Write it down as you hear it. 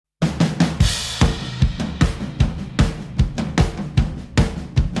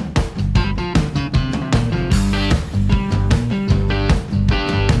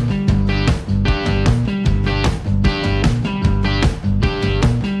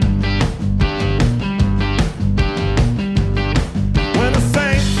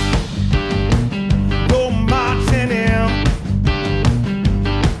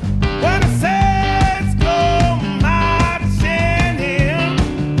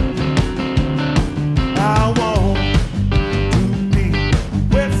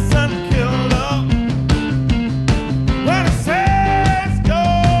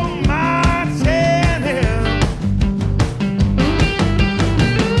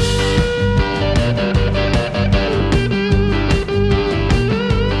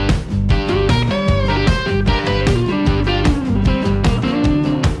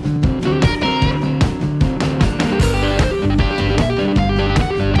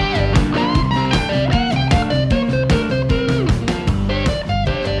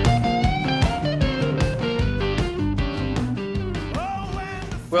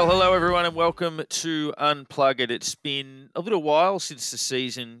welcome to Unplug It. It's been a little while since the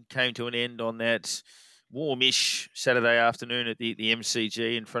season came to an end on that warmish Saturday afternoon at the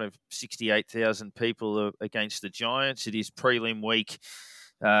MCG in front of 68,000 people against the Giants. It is prelim week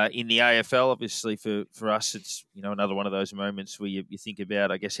in the AFL. Obviously, for us, it's another one of those moments where you think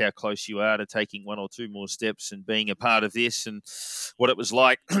about, I guess, how close you are to taking one or two more steps and being a part of this, and what it was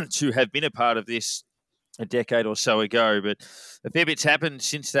like to have been a part of this a decade or so ago. But a fair bit's happened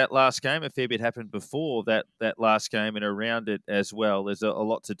since that last game. A fair bit happened before that last game and around it as well. There's a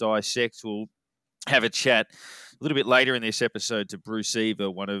lot to dissect. We'll have a chat a little bit later in this episode to Bruce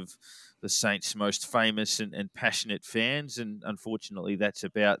Eva, one of the Saints' most famous and passionate fans. And unfortunately, that's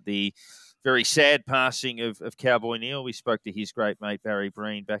about the very sad passing of Cowboy Neil. We spoke to his great mate, Barry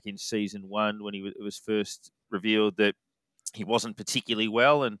Breen, back in season one when it was first revealed that he wasn't particularly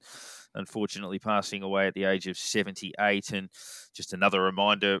well and unfortunately passing away at the age of 78. And just another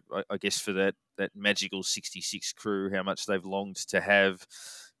reminder, I guess, for that magical 66 crew, how much they've longed to have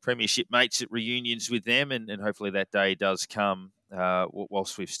premiership mates at reunions with them. And hopefully that day does come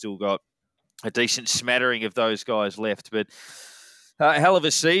whilst we've still got a decent smattering of those guys left. But a hell of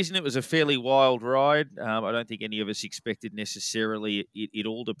a season. It was a fairly wild ride. I don't think any of us expected necessarily it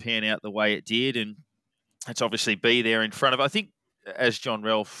all to pan out the way it did. And it's obviously be there in front of, I think, as John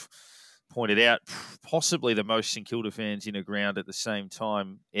Ralph pointed out, possibly the most St Kilda fans in a ground at the same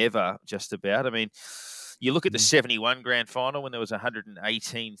time ever, just about. I mean, you look at the 71 grand final when there was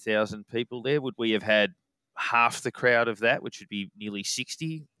 118,000 people there. Would we have had half the crowd of that, which would be nearly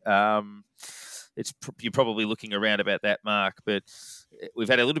 60? You're probably looking around about that mark, but we've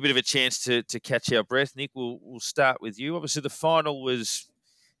had a little bit of a chance to catch our breath. Nick, we'll start with you. Obviously, the final was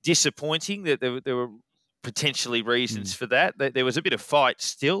disappointing. That there were potentially reasons for that. There was a bit of fight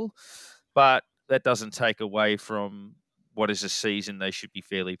still, but that doesn't take away from what is a season they should be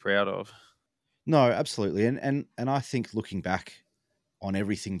fairly proud of. No, absolutely. And I think looking back on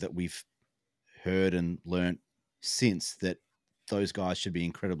everything that we've heard and learnt since, that those guys should be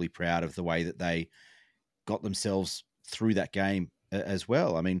incredibly proud of the way that they got themselves through that game as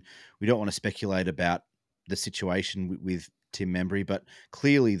well. I mean, we don't want to speculate about the situation with Tim Membry, but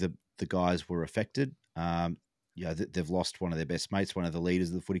clearly the guys were affected. They've lost one of their best mates, one of the leaders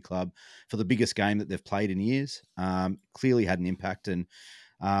of the footy club for the biggest game that they've played in years. Clearly had an impact. And,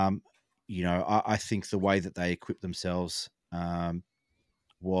 I think the way that they equipped themselves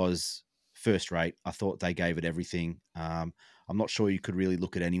was first rate. I thought they gave it everything. I'm not sure you could really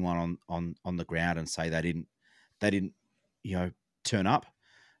look at anyone on the ground and say they didn't turn up.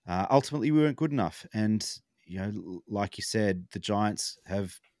 Ultimately, we weren't good enough. And, like you said, the Giants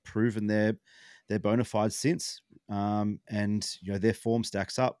have proven their bona fides since. And, their form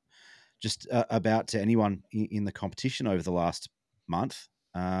stacks up just about to anyone in the competition over the last month,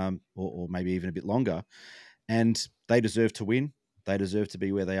 or maybe even a bit longer. And they deserve to win. They deserve to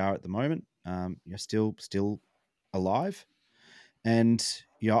be where they are at the moment. Still alive. And,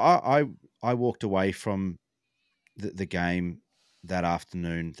 I walked away from the game that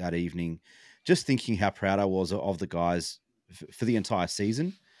afternoon, that evening, just thinking how proud I was of the guys for the entire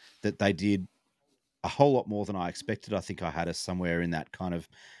season, that they did a whole lot more than I expected. I think I had us somewhere in that kind of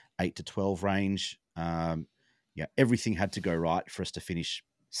 8 to 12 range. Everything had to go right for us to finish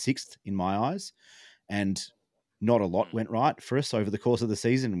sixth in my eyes, and not a lot went right for us over the course of the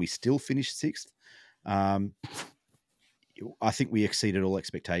season, and we still finished sixth. I think we exceeded all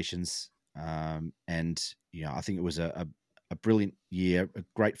expectations. And I think it was a brilliant year, a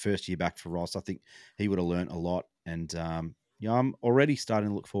great first year back for Ross. I think he would have learnt a lot. And, I'm already starting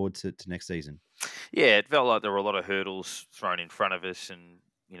to look forward to next season. Yeah, it felt like there were a lot of hurdles thrown in front of us, and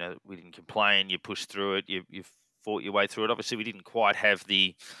we didn't complain. You pushed through it. You fought your way through it. Obviously, we didn't quite have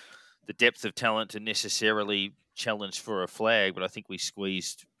the depth of talent to necessarily challenge for a flag, but I think we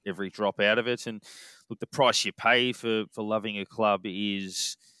squeezed every drop out of it. And look, the price you pay for loving a club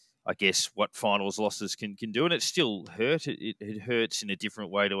is, I guess, what finals losses can do, and it still hurt. It hurts in a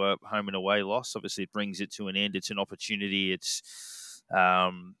different way to a home and away loss. Obviously, it brings it to an end. It's an opportunity. It's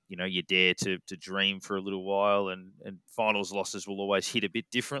you dare to dream for a little while, and finals losses will always hit a bit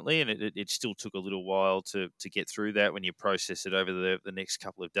differently, and it still took a little while to get through that when you process it over the next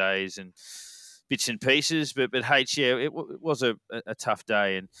couple of days and bits and pieces. But H, yeah, it was a tough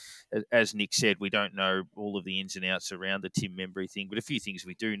day, and as Nick said, we don't know all of the ins and outs around the Tim Membry thing, but a few things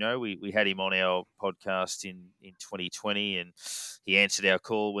we do know. We had him on our podcast in 2020, and he answered our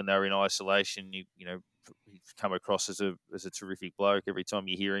call when they were in isolation. He's come across as a terrific bloke every time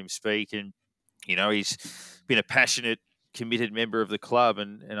you hear him speak, and he's been a passionate committed member of the club,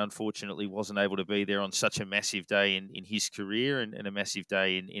 and unfortunately wasn't able to be there on such a massive day in his career and a massive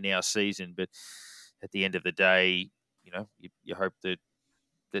day in our season. But at the end of the day, you hope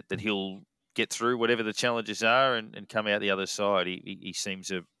that he'll get through whatever the challenges are and come out the other side. He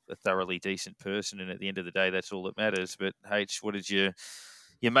seems a thoroughly decent person, and at the end of the day, that's all that matters. But H, what did you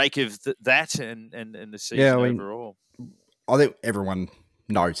make of that and the Yeah, season I mean, overall? I think everyone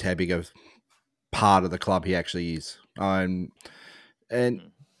knows how big of part of the club he actually is. And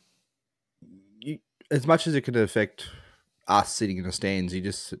Mm, you, as much as it could affect us sitting in the stands, you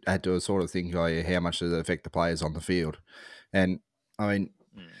just had to sort of think, oh, yeah, how much does it affect the players on the field? And I mean,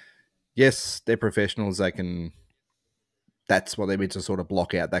 mm, yes, they're professionals. They can. That's what they're meant to sort of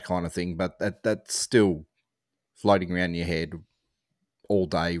block out that kind of thing. But that's still floating around in your head all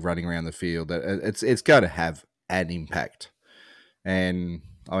day, running around the field. It's going to have an impact. And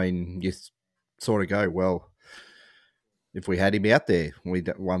I mean, you sort of go, well, if we had him out there, we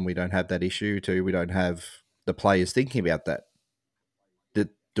don't have that issue. Two, we don't have the players thinking about that.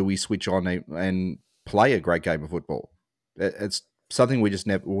 Do we switch on and play a great game of football? It's something we just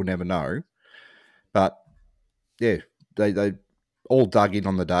never will never know. But yeah, they all dug in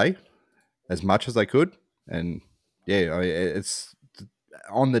on the day as much as they could, and yeah, it's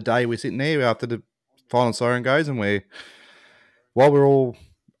on the day we're sitting there after the final siren goes, and while we're all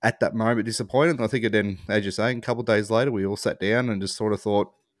at that moment disappointed, I think it then, as you're saying, a couple of days later, we all sat down and just sort of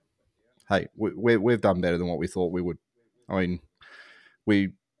thought, hey, we've done better than what we thought we would. I mean,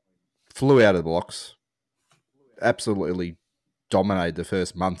 we flew out of the blocks, absolutely dominated the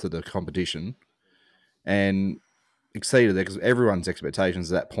first month of the competition, and exceeded everyone's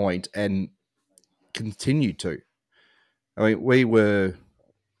expectations at that point, and continued to. I mean, we were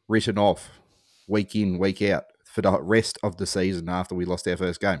written off week in, week out for the rest of the season after we lost our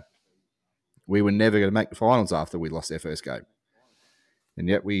first game. We were never going to make the finals after we lost our first game. And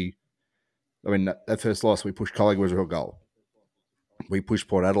yet that first loss, we pushed Collingwood to a goal. We pushed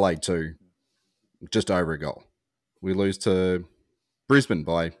Port Adelaide to just over a goal. We lose to Brisbane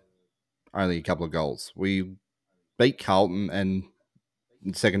by only a couple of goals. We beat Carlton and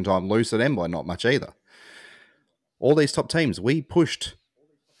second time lose to them by not much either. All these top teams, we pushed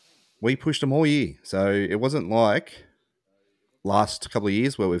them all year. So it wasn't like last couple of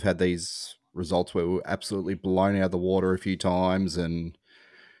years where we've had these results where we were absolutely blown out of the water a few times and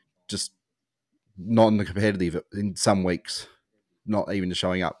just not in the competitive in some weeks, not even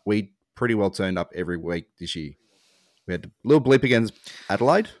showing up. We pretty well turned up every week this year. We had a little blip against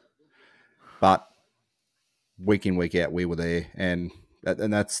Adelaide, but week in, week out, we were there. And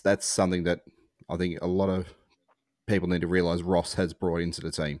that's something that I think a lot of people need to realise Ross has brought into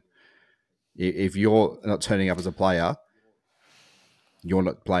the team. If you're not turning up as a player, you're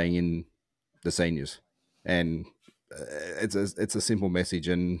not playing in the seniors. And it's a simple message.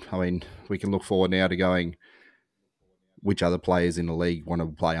 And I mean, we can look forward now to going which other players in the league want to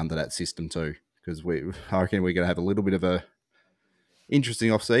play under that system too. Because I reckon we're going to have a little bit of a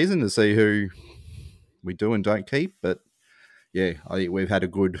interesting off season to see who we do and don't keep. But yeah, I think we've had a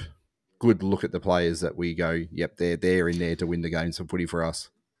good look at the players that we go, yep, they're in there to win the games of footy for us.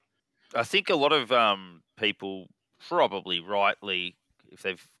 I think a lot of people, probably rightly, if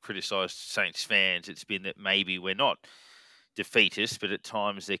they've criticised Saints fans, it's been that maybe we're not defeatist, but at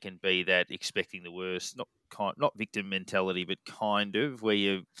times there can be that expecting the worst, not victim mentality, but kind of where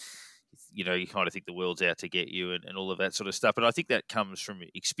you kind of think the world's out to get you and all of that sort of stuff. And I think that comes from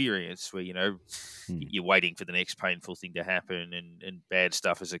experience where, Hmm. you're waiting for the next painful thing to happen and bad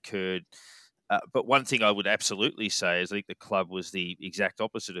stuff has occurred. But one thing I would absolutely say is I think the club was the exact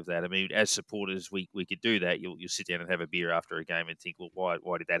opposite of that. I mean, as supporters, we could do that. You'll sit down and have a beer after a game and think, well,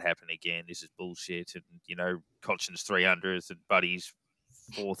 why did that happen again? This is bullshit. And Cochin's 300th and Buddy's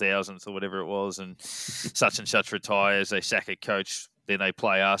 4,000th or whatever it was, and such retires. They sack a coach, then they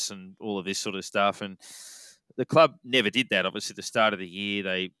play us, and all of this sort of stuff. And the club never did that. Obviously, at the start of the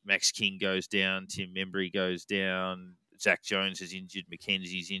year, Max King goes down, Tim Membry goes down, Zach Jones is injured,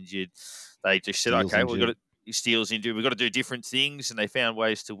 Mackenzie's injured. They just said, Steele's okay, we've got injured. to. Steele's injured. We've got to do different things, and they found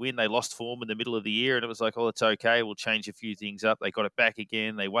ways to win. They lost form in the middle of the year, and it was like, oh, it's okay. We'll change a few things up. They got it back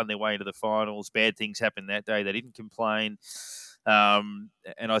again. They won their way into the finals. Bad things happened that day. They didn't complain. And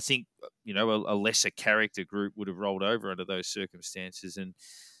I think, a lesser character group would have rolled over under those circumstances, and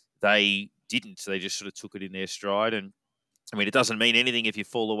they didn't. So they just sort of took it in their stride. And I mean, it doesn't mean anything if you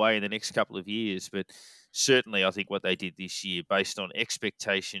fall away in the next couple of years, but certainly I think what they did this year, based on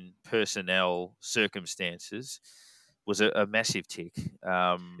expectation, personnel, circumstances, was a massive tick.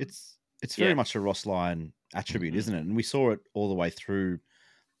 It's very Yeah. much a Ross Lyon attribute, Mm, isn't it? And we saw it all the way through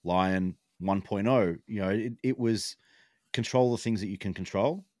Lion 1.0. It was control the things that you can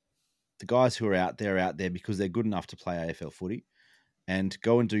control. The guys who are out there because they're good enough to play AFL footy, and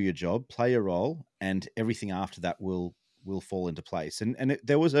go and do your job, play your role, and everything after that will fall into place. And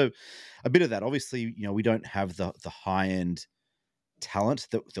there was a bit of that. Obviously, we don't have the high end talent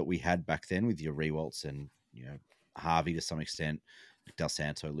that we had back then with your Rewalts and Harvey to some extent, Del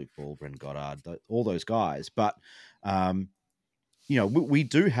Santo, Luke Ball, Brendan Goddard, all those guys. But we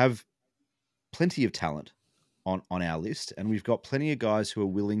do have plenty of talent on our list, and we've got plenty of guys who are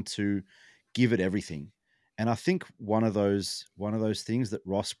willing to give it everything. And I think one of those things that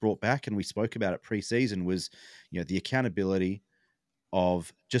Ross brought back, and we spoke about it pre-season, was the accountability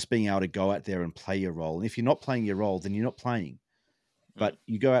of just being able to go out there and play your role. And if you're not playing your role, then you're not playing. But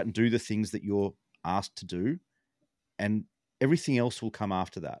you go out and do the things that you're asked to do, and everything else will come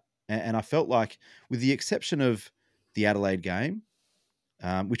after that. And I felt like, with the exception of the Adelaide game,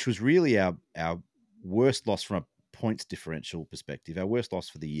 which was really our worst loss from a points differential perspective, our worst loss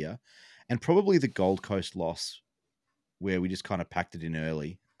for the year, and probably the Gold Coast loss where we just kind of packed it in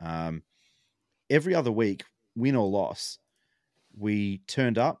early. Every other week, win or loss, we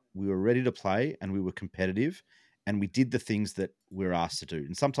turned up, we were ready to play, and we were competitive, and we did the things that we're asked to do.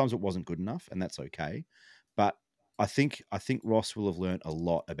 And sometimes it wasn't good enough, and that's okay. But I think Ross will have learned a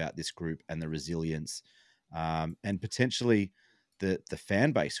lot about this group and the resilience, and potentially the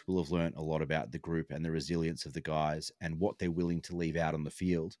fan base will have learned a lot about the group and the resilience of the guys and what they're willing to leave out on the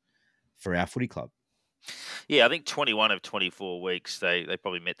field for our footy club. Yeah, I think 21 of 24 weeks, they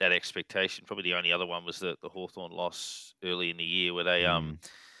probably met that expectation. Probably the only other one was the Hawthorn loss early in the year where they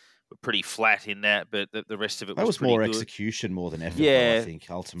were pretty flat in that, but the rest of it That was was pretty more good. execution more than effort, though, I Yeah, think,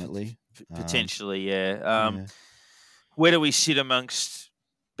 ultimately. potentially, yeah. Yeah. Where do we sit amongst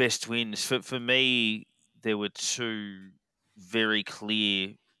best wins? For me, there were two very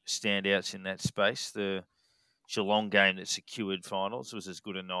clear standouts in that space. The Geelong game that secured finals was as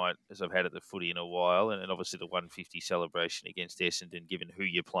good a night as I've had at the footy in a while, and obviously the 150 celebration against Essendon, given who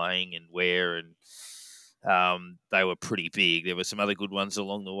you're playing and where, and they were pretty big. There were some other good ones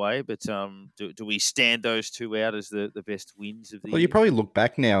along the way, but do we stand those two out as the best wins of the Well, you year? probably look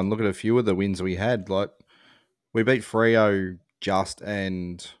back now and look at a few of the wins we had. Like, we beat Freo just,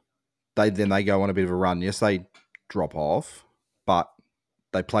 and they go on a bit of a run. Yes, they drop off, but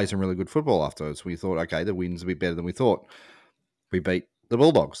they play some really good football afterwards. We thought, okay, the win's a bit better than we thought. We beat the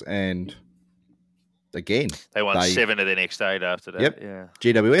Bulldogs, and again, They won 7 of their next 8 after that. Yep. Yeah,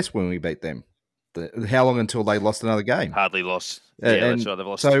 GWS when we beat them. How long until they lost another game? hardly lost. Yeah, that's right. They've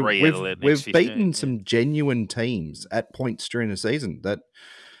lost so 3 out of their next we've 15. beaten some genuine teams at points during the season that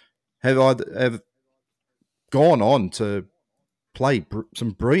have gone on to play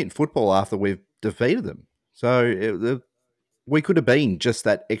some brilliant football after we've defeated them. So we could have been just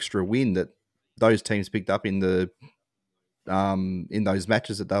that extra win that those teams picked up in those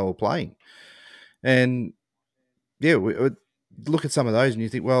matches that they were playing. And yeah, we look at some of those and you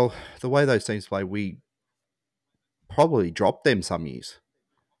think, well, the way those teams play, we probably dropped them some years.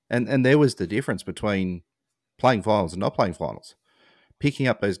 And there was the difference between playing finals and not playing finals. Picking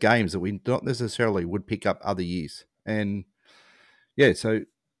up those games that we not necessarily would pick up other years. And yeah, so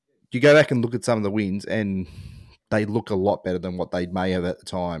you go back and look at some of the wins and they look a lot better than what they may have at the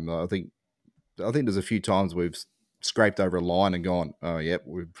time. I think there's a few times we've scraped over a line and gone, oh, yep,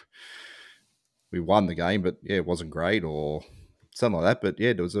 we won the game, but yeah, it wasn't great or something like that. But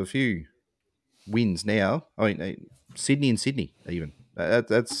yeah, there was a few wins now. I mean, Sydney and Sydney even.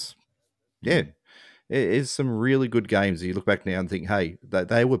 That's yeah. It is some really good games. You look back now and think, hey,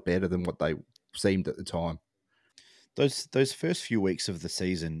 they were better than what they seemed at the time. Those first few weeks of the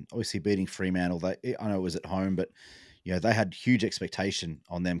season, obviously beating Fremantle, I know it was at home, but they had huge expectation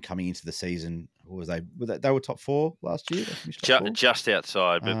on them coming into the season. What was they? They were top 4 last year. They finished top 4? Just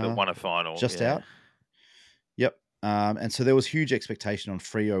outside, but won a final. Just out. Yep. And so there was huge expectation on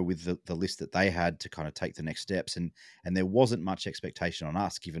Freo with the list that they had to kind of take the next steps, and there wasn't much expectation on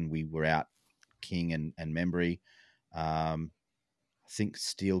us given we were out King and Membry. I think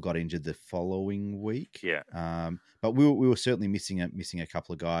Steele got injured the following week. Yeah. But we were certainly missing a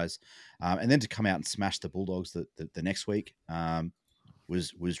couple of guys, and then to come out and smash the Bulldogs the next week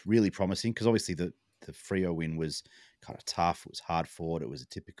was really promising, because obviously the Freo win was kind of tough. It was hard fought. It was a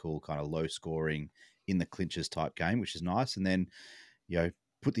typical kind of low scoring in the clinches type game, which is nice. And then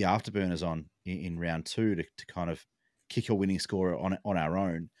put the afterburners on in round 2 to kind of kick a winning score on our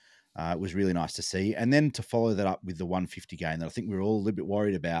own. It was really nice to see. And then to follow that up with the 150 game that I think we were all a little bit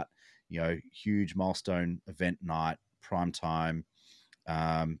worried about, huge milestone event night, prime time,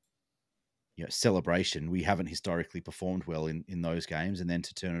 celebration. We haven't historically performed well in those games. And then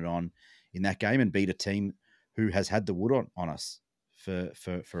to turn it on in that game and beat a team who has had the wood on us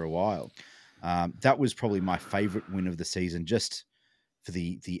for a while. That was probably my favourite win of the season, just for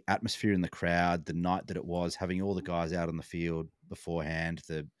the atmosphere in the crowd, the night that it was, having all the guys out on the field beforehand,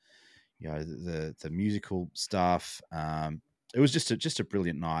 the musical stuff. It was just a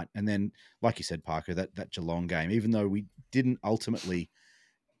brilliant night. And then, like you said, Parker, that Geelong game, even though we didn't ultimately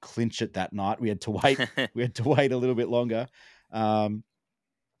clinch it that night, we had to wait. We had to wait a little bit longer.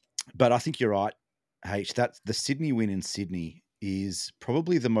 But I think you're right, H. That the Sydney win in Sydney is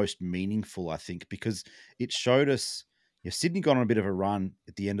probably the most meaningful, I think, because it showed us. Sydney got on a bit of a run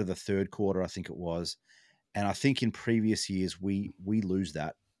at the end of the third quarter, I think it was, and I think in previous years we lose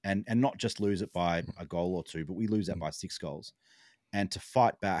that, and not just lose it by a goal or two, but we lose that by 6 goals, and to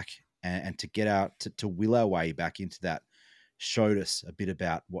fight back and to get out to will our way back into that showed us a bit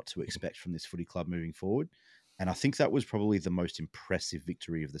about what to expect from this footy club moving forward. And I think that was probably the most impressive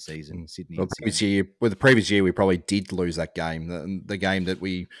victory of the season, Sydney. Well, the previous year, we probably did lose that game, the game that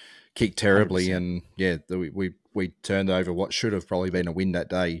we kicked terribly, 100%. and we turned over what should have probably been a win that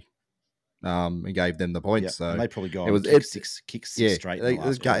day, and gave them the points. So and they probably go it on was six straight in the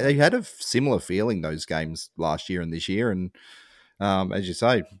last they quarter. had a similar feeling, those games last year and this year, and as you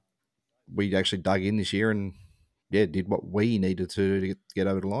say, we actually dug in this year and did what we needed to get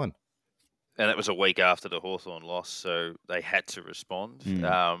over the line. And that was a week after the Hawthorn loss, so they had to respond.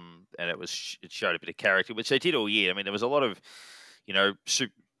 And it showed a bit of character, which they did all year. I mean, there was a lot of,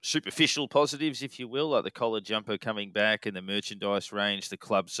 superficial positives, if you will, like the collar jumper coming back and the merchandise range. The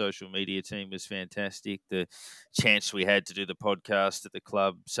club social media team was fantastic. The chance we had to do the podcast at the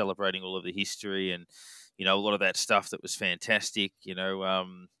club celebrating all of the history and, a lot of that stuff that was fantastic.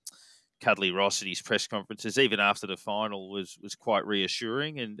 Cuddly Ross at his press conferences, even after the final, was quite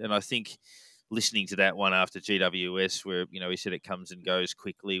reassuring. And I think listening to that one after GWS, where he said it comes and goes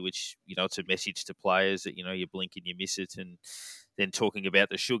quickly, which it's a message to players that you blink and you miss it, and then talking about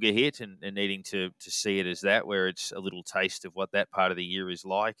the sugar hit and needing to see it as that, where it's a little taste of what that part of the year is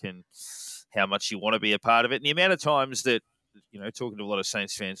like and how much you want to be a part of it, and the amount of times that talking to a lot of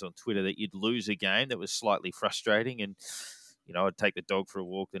Saints fans on Twitter, that you'd lose a game that was slightly frustrating, and I'd take the dog for a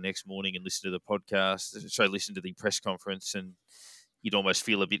walk the next morning and listen to the podcast, so listen to the press conference, and you'd almost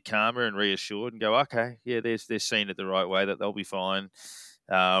feel a bit calmer and reassured and go, okay, yeah, they're seeing it the right way, that they'll be fine.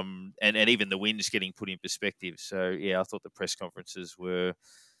 And even the wins getting put in perspective. So, yeah, I thought the press conferences were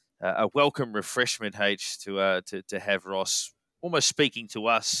a welcome refreshment, H, to have Ross almost speaking to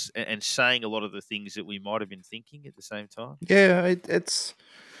us and saying a lot of the things that we might have been thinking at the same time. Yeah, it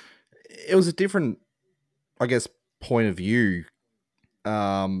was a different, I guess, point of view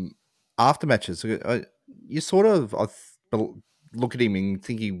after matches. You sort of look at him and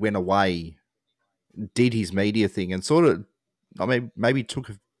think he went away, did his media thing, and sort of, maybe took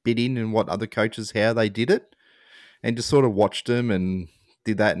a bit in what other coaches, how they did it, and just sort of watched him and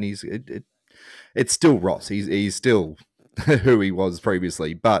did that. And it's still Ross. He's still who he was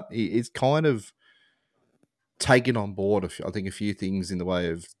previously, but he's kind of taken on board, I think, a few things in the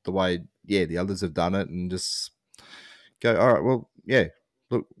way the others have done it, and just go, all right, well, yeah,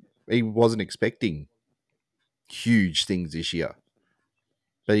 look, he wasn't expecting huge things this year,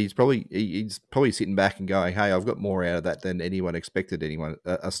 but he's probably sitting back and going, hey, I've got more out of that than anyone expected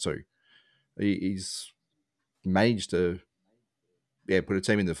us to. He's managed to put a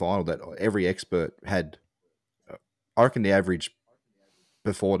team in the final that every expert had. I reckon the average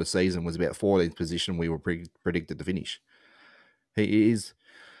before the season was about 14th position we were predicted to finish. He is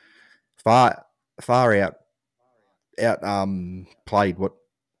far out played what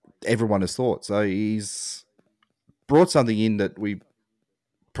everyone has thought. So he's brought something in that we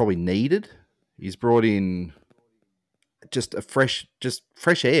probably needed. He's brought in just fresh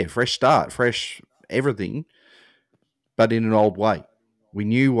air, fresh start, fresh everything, but in an old way. We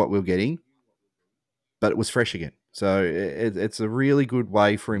knew what we were getting, but it was fresh again. So it's a really good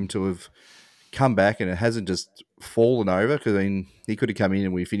way for him to have come back, and it hasn't just fallen over, because he could have come in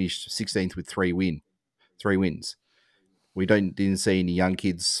and we finished 16th with 3 wins. We didn't see any young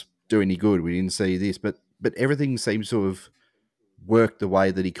kids do any good. We didn't see this, but everything seems to have worked the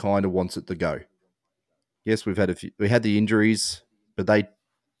way that he kind of wants it to go. Yes, we had the injuries, but they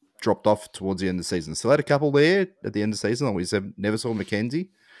dropped off towards the end of the season. Still had a couple there at the end of the season. We never saw McKenzie.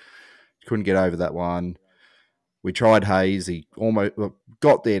 Couldn't get over that one. We tried Hayes. He almost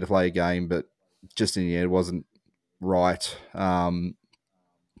got there to play a game, but just in the end, it wasn't right.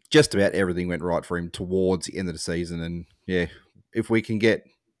 Just about everything went right for him towards the end of the season. And yeah, if we can get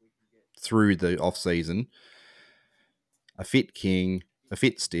through the off season, a fit King, a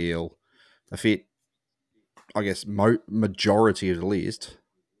fit Steele, a fit, I guess, majority of the list,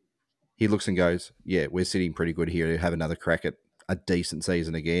 he looks and goes, yeah, we're sitting pretty good here to have another crack at a decent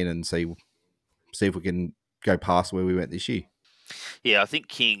season again and see if we can go past where we went this year. Yeah, I think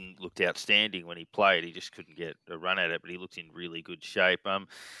King looked outstanding when he played. He just couldn't get a run at it, but he looked in really good shape. A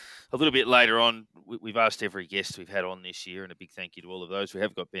little bit later on, we've asked every guest we've had on this year, and a big thank you to all of those. We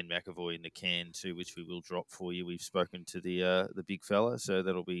have got Ben McAvoy in the can too, which we will drop for you. We've spoken to the big fella, so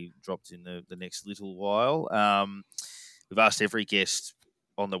that'll be dropped in the next little while. We've asked every guest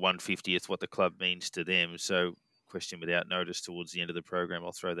on the 150th what the club means to them. So, question without notice towards the end of the program,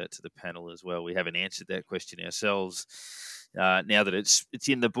 I'll throw that to the panel as well. We haven't answered that question ourselves now that it's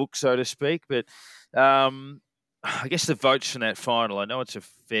in the book, so to speak. But I guess the votes from that final, I know it's a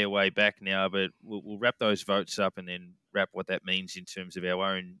fair way back now, but we'll wrap those votes up and then wrap what that means in terms of our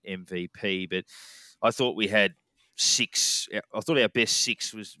own MVP. But I thought we had six. I thought our best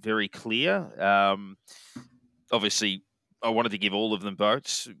six was very clear. Obviously, I wanted to give all of them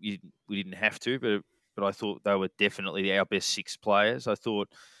votes. We didn't have to, but I thought they were definitely our best six players. I thought,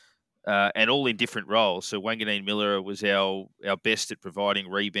 and all in different roles. So Wanganeen Miller was our best at providing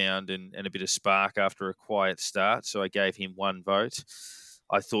rebound and a bit of spark after a quiet start. So I gave him one vote.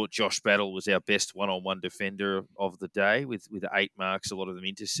 I thought Josh Battle was our best one-on-one defender of the day with 8 marks, a lot of them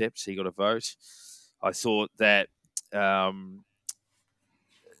intercepts. He got a vote. I thought that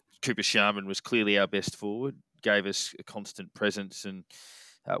Cooper Sharman was clearly our best forward, gave us a constant presence and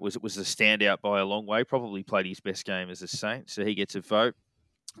was a standout by a long way. Probably played his best game as a Saint, so he gets a vote.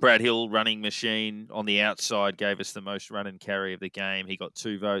 Brad Hill, running machine on the outside, gave us the most run and carry of the game. He got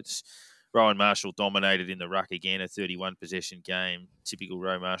 2 votes. Rowan Marshall dominated in the ruck again, a 31 possession game, typical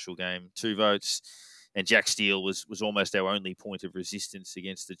Rowe Marshall game, 2 votes. And Jack Steele was almost our only point of resistance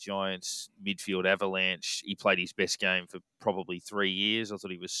against the Giants midfield avalanche. He played his best game for probably 3 years. I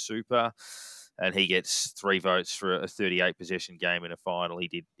thought he was super. And he gets 3 votes for a 38 possession game in a final. He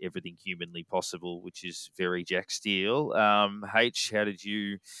did everything humanly possible, which is very Jack Steele. H, how did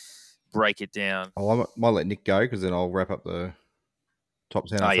you break it down? I might let Nick go because then I'll wrap up the top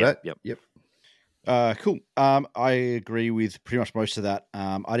 10 after that. Yep. Cool. I agree with pretty much most of that.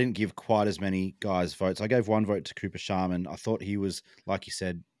 I didn't give quite as many guys votes. I gave 1 vote to Cooper Sharman. I thought he was, like you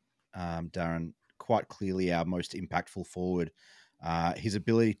said, Darren, quite clearly our most impactful forward. His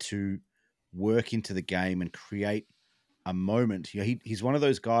ability to work into the game and create a moment. You know, he's one of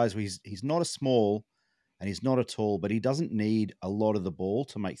those guys where he's not a small and he's not a tall, but he doesn't need a lot of the ball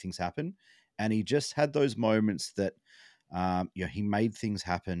to make things happen. And he just had those moments that he made things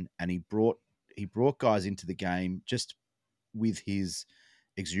happen, and he brought guys into the game just with his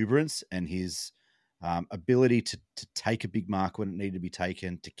exuberance and his ability to take a big mark when it needed to be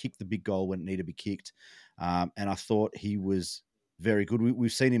taken, to kick the big goal when it needed to be kicked. And I thought he was very good.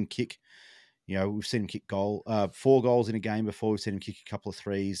 We've seen him kick. We've seen him kick 4 goals in a game before. We've seen him kick a couple of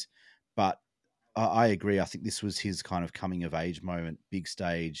threes, but I agree. I think this was his kind of coming of age moment, big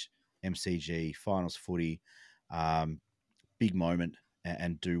stage, MCG, finals footy, big moment,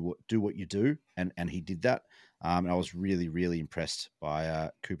 and do what you do, and he did that. And I was really, really impressed by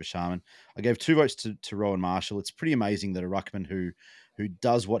Cooper Sharman. I gave 2 votes to Rowan Marshall. It's pretty amazing that a ruckman who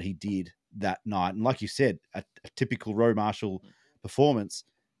does what he did that night, and like you said, a typical Rowe Marshall performance,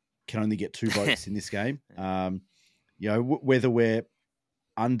 can only get 2 votes in this game. Whether we're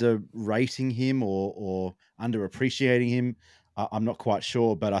underrating him or underappreciating him, I'm not quite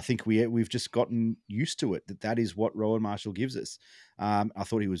sure, but I think we've just gotten used to it. That is what Rowan Marshall gives us. I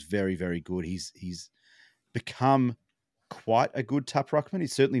thought he was very, very good. He's become quite a good tap ruckman.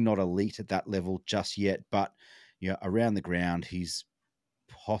 He's certainly not elite at that level just yet, but around the ground, he's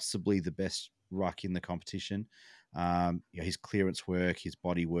possibly the best ruck in the competition. His clearance work, his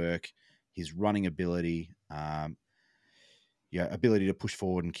body work, his running ability, ability to push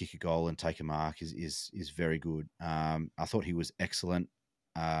forward and kick a goal and take a mark is very good. I thought he was excellent.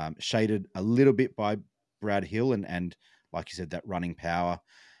 Shaded a little bit by Brad Hill and like you said, that running power.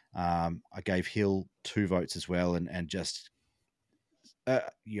 I gave Hill 2 votes as well, and just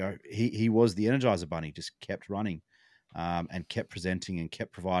he was the Energizer Bunny, just kept running and kept presenting and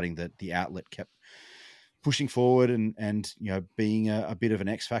kept providing the outlet, kept pushing forward and being a bit of an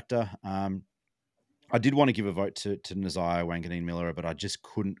X factor. I did want to give a vote to Nazaya Wanganeen Miller, but I just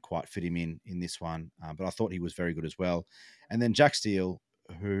couldn't quite fit him in this one. But I thought he was very good as well. And then Jack Steele,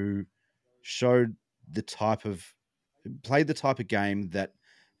 who played the type of game that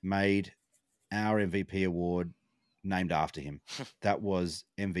made our MVP award named after him. That was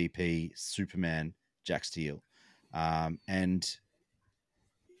MVP Superman Jack Steele. That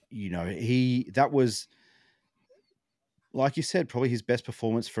was, like you said, probably his best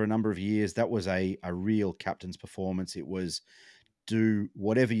performance for a number of years. That was a real captain's performance. It was do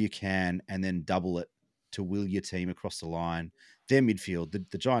whatever you can and then double it to will your team across the line. Their midfield,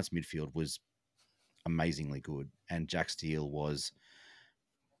 the Giants' midfield was amazingly good, and Jack Steele was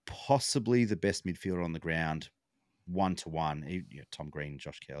possibly the best midfielder on the ground, 1-to-1. Tom Green,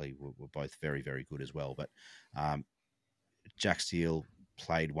 Josh Kelly were both very, very good as well. But um, Jack Steele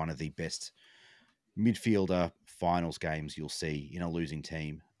played one of the best midfielder finals games you'll see in a losing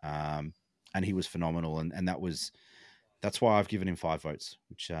team, and he was phenomenal. And that's why I've given him 5 votes,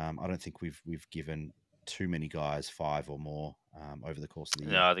 which I don't think we've given too many guys 5 or more over the course of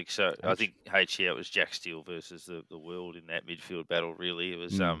the year. No, I think so. I H? think it was Jack Steele versus the world in that midfield battle. Really, it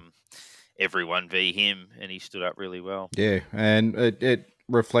was Mm. everyone v him, and he stood up really well. Yeah, and it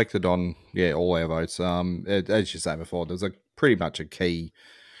reflected on all our votes. As you say before, there's a pretty much a key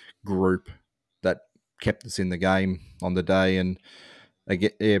group that kept us in the game on the day, and I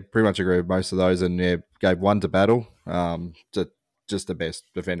pretty much agree with most of those, and gave one to Battle, just the best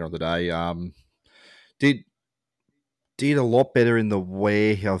defender of the day. Did a lot better in the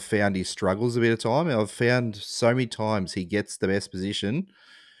where I've found he struggles a bit of time. I've found so many times he gets the best position,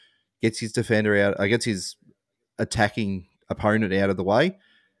 gets his defender out, gets his attacking opponent out of the way,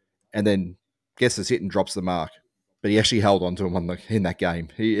 and then gets the hit and drops the mark. But he actually held on to him in that game.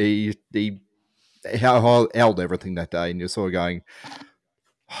 He held everything that day, and you're sort of going,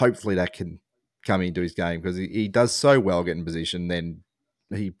 hopefully that can come into his game, because he does so well getting position. Then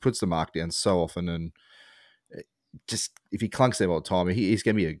he puts the mark down so often, and just if he clunks them all the time, he's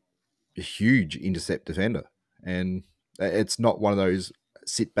going to be a huge intercept defender. And it's not one of those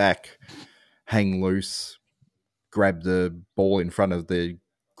sit back, hang loose, grab the ball in front of the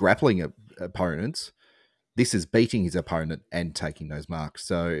grappling opponents. This is beating his opponent and taking those marks.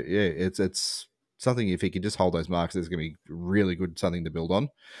 So yeah, it's something, if he could just hold those marks, it's going to be really good, something to build on.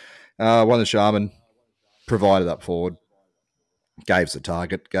 One of the Sharman provided up forward, gave us a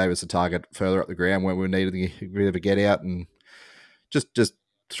target further up the ground when we needed a bit of a get out, and just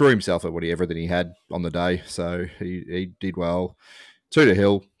threw himself at everything he had on the day. So he did well. 2 to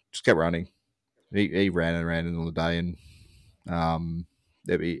Hill, just kept running. He ran and ran on the day, and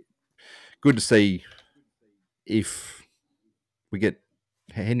it'd be good to see if we get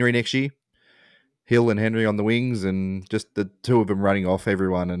Henry next year. Hill and Henry on the wings, and just the two of them running off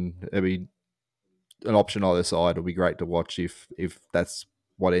everyone, and it'd be an option either side. It'll be great to watch if that's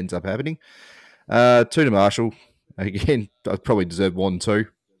what ends up happening. 2 to Marshall. Again, I probably deserve 1 too.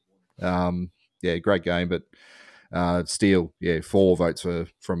 Great game, but Steele, 4 votes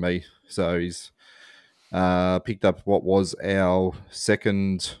from me. So he's picked up what was our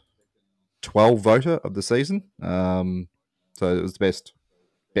second 12 voter of the season. So it was the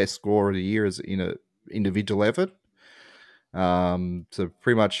best score of the year as in a individual effort. So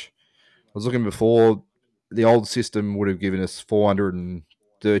pretty much, I was looking before, the old system would have given us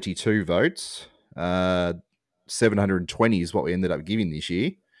 432 votes. 720 is what we ended up giving this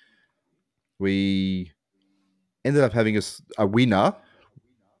year. We ended up having a winner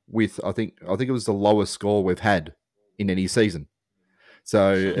with, I think it was the lowest score we've had in any season.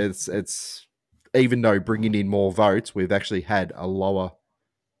 So it's even though bringing in more votes, we've actually had a lower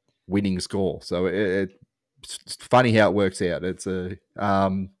winning score. So it's funny how it works out. It's a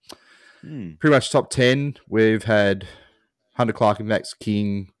pretty much top 10. We've had Hunter Clark and Max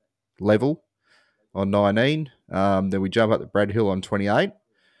King level on 19. Then we jump up to Brad Hill on 28.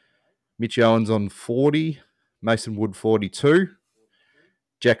 Mitch Owens on 40. Mason Wood 42.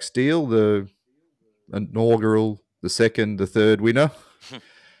 Jack Steele, the inaugural, the second, the third winner,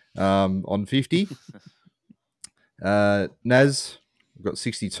 on 50. Naz, we've got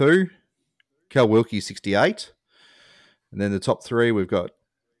 62. Cal Wilkie, 68. And then the top 3, we've got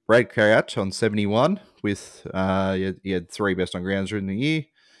Brad Crouch on 71 with, he had 3 best on grounds during the year.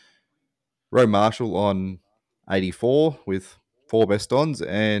 Roe Marshall on 84 with 4 best ons,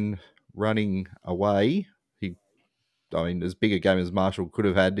 and running away, as big a game as Marshall could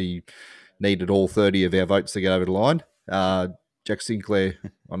have had, he needed all 30 of our votes to get over the line. Jack Sinclair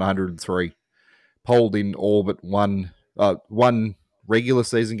on 103. Polled in all but one regular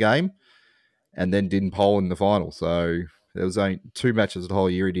season game, and then didn't poll in the final. So there was only 2 matches the whole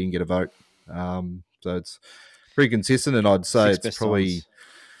year he didn't get a vote. So it's pretty consistent, and I'd say 6 it's best probably,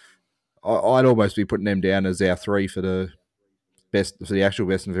 ons. I'd almost be putting them down as our 3 for the best, for the actual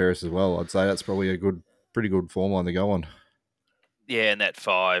best and fairest as well. I'd say that's probably pretty good form line to go on. Yeah, and that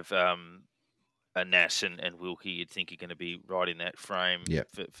 5, Nas and Wilkie, you'd think are going to be right in that frame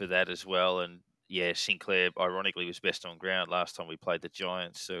for that as well. And yeah, Sinclair, ironically, was best on ground last time we played the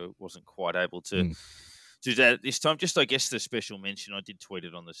Giants, so wasn't quite able to do that this time. Just, I guess, the special mention, I did tweet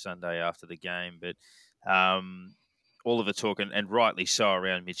it on the Sunday after the game, but all of the talk, and rightly so,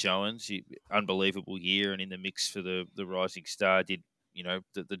 around Mitch Owens. Unbelievable year, and in the mix for the Rising Star. Did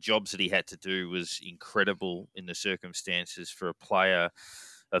the jobs that he had to do was incredible in the circumstances for a player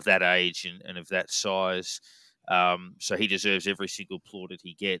of that age and of that size. So he deserves every single plaudit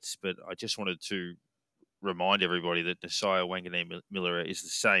he gets. But I just wanted to remind everybody that Nasiah Wanganeen-Miller is the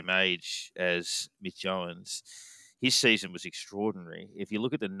same age as Mitch Owens. His season was extraordinary. If you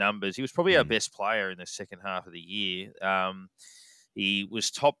look at the numbers, he was probably our best player in the second half of the year. He was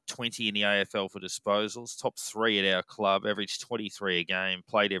top 20 in the AFL for disposals, top 3 at our club, averaged 23 a game,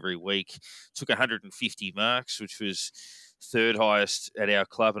 played every week, took 150 marks, which was third highest at our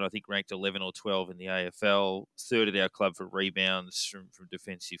club, and I think ranked 11 or 12 in the AFL, third at our club for rebounds from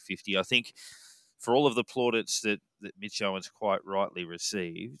defensive 50. I think for all of the plaudits that Mitch Owens quite rightly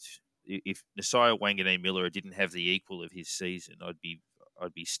received, if Nasiah Wanganeen-Miller didn't have the equal of his season, I'd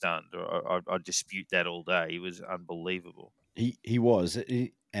be stunned. I'd dispute that all day. He was unbelievable. He was,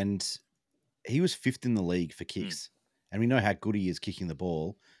 and he was 5th in the league for kicks, and we know how good he is kicking the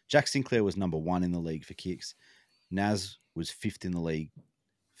ball. Jack Sinclair was number 1 in the league for kicks. Naz was 5th in the league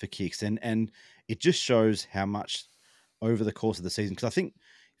for kicks, and it just shows how much over the course of the season. Because I think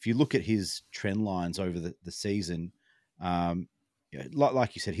if you look at his trend lines over the season,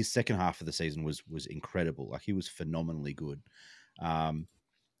 like you said, his second half of the season was incredible. Like, he was phenomenally good, and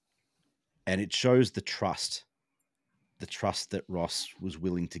it shows the trust that Ross was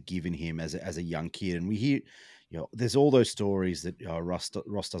willing to give in him as a young kid. And we hear, there's all those stories that Ross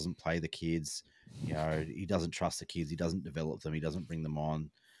doesn't play the kids, he doesn't trust the kids, he doesn't develop them, he doesn't bring them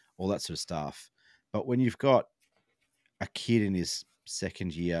on, all that sort of stuff. But when you've got a kid in his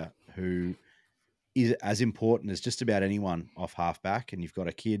second year who is as important as just about anyone off halfback, and you've got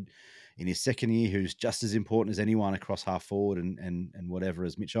a kid in his second year who's just as important as anyone across half forward and whatever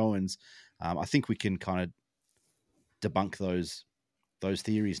as Mitch Owens, I think we can kind of debunk those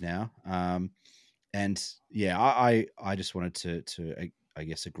theories now. And yeah, I just wanted to I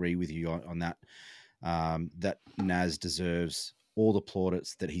guess agree with you on that. That Naz deserves all the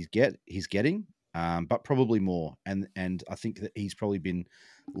plaudits that he's getting, but probably more. And I think that he's probably been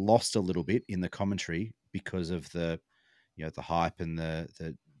lost a little bit in the commentary because of the the hype and the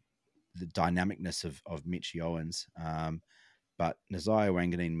dynamicness of Mitch Owens. But Nasiah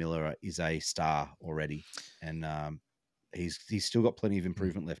Wanganeen-Miller is a star already, and he's still got plenty of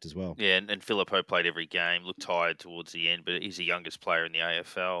improvement left as well. Yeah, and Filippo played every game, looked tired towards the end, but he's the youngest player in the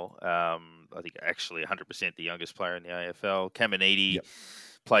AFL. I think actually 100% the youngest player in the AFL. Caminiti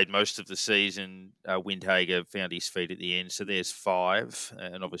played most of the season. Windhager found his feet at the end. So there's 5.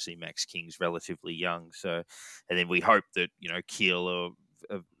 And obviously Max King's relatively young. So, and then we hope that, Keel or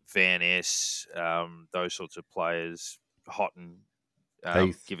Van Ness, those sorts of players, Houghton,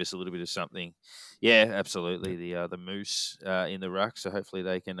 give us a little bit of something. Yeah, absolutely. The Moose in the ruck. So hopefully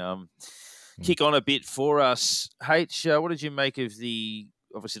they can kick on a bit for us. H, what did you make of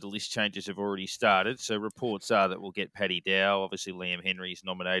obviously the list changes have already started. So reports are that we'll get Paddy Dow. Obviously Liam Henry's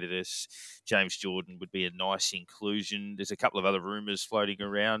nominated us. James Jordan would be a nice inclusion. There's a couple of other rumours floating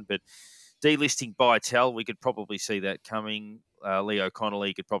around, but delisting Bytel, we could probably see that coming. Leo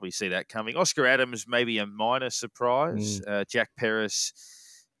Connolly could probably see that coming. Oscar Adams, maybe a minor surprise. Jack Perris,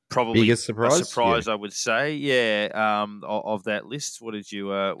 probably biggest surprise? A surprise, I would say. Yeah, of that list. What did you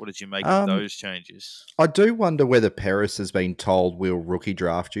make of those changes? I do wonder whether Perris has been told we'll rookie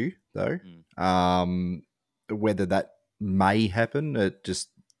draft you, though. Whether that may happen. It just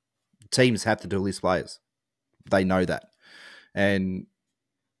teams have to do list players. They know that. And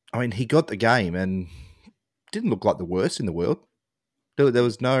I mean, he got the game and didn't look like the worst in the world. There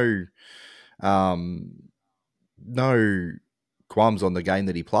was no qualms on the game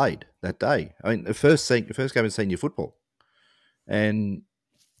that he played that day. I mean, the first game of senior football, and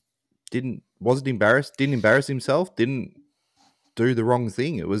wasn't embarrassed. Didn't embarrass himself. Didn't do the wrong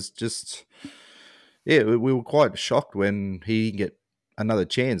thing. It was just, we were quite shocked when he didn't get another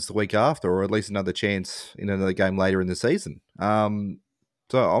chance the week after, or at least another chance in another game later in the season. So,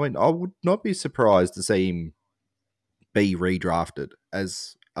 I mean, I would not be surprised to see him be redrafted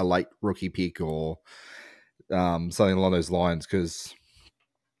as a late rookie pick or something along those lines. Because,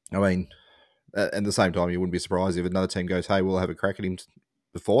 I mean, at the same time, you wouldn't be surprised if another team goes, hey, we'll have a crack at him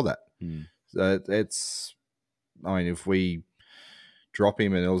before that. So it's, I mean, if we drop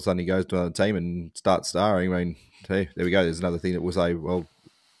him and all of a sudden he goes to another team and starts starring, I mean, hey, there we go. There's another thing that we'll say, well,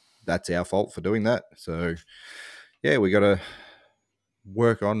 that's our fault for doing that. So, yeah, we got to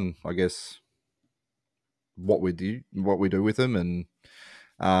work on, I guess, what we do with them. And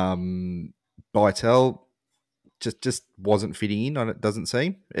Bytel just wasn't fitting in on it, doesn't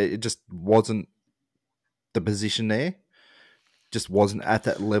seem. It just wasn't the position there. Just wasn't at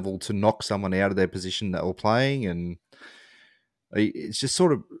that level to knock someone out of their position that were playing, and it's just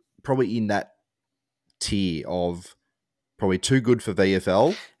sort of probably in that tier of probably too good for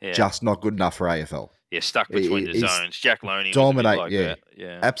VFL, Yeah. just not good enough for AFL. Yeah, stuck between the He's zones. Jack Loney was a bit like that.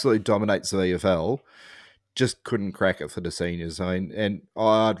 Yeah. absolutely dominates the VFL. Just couldn't crack it for the seniors. I mean, and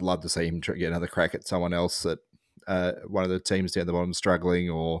I'd love to see him get another crack at someone else at one of the teams down the bottom struggling,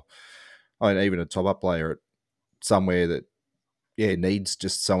 or even a top up player at somewhere that needs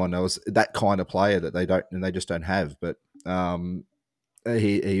just someone else, that kind of player that they just don't have. But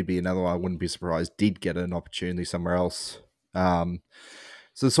he'd be another one I wouldn't be surprised did get an opportunity somewhere else. So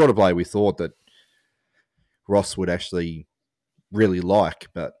the sort of player we thought that Ross would actually really like,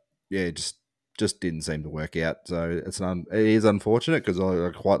 but just didn't seem to work out. So it is unfortunate because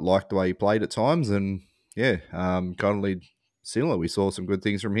I quite liked the way he played at times, and Connolly similar. We saw some good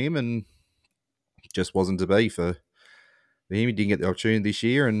things from him, and just wasn't to be for him. He didn't get the opportunity this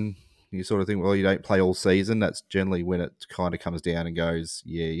year, and you sort of think, well, you don't play all season. That's generally when it kind of comes down and goes,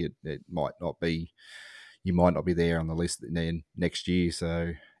 it might not be. You might not be there on the list then next year.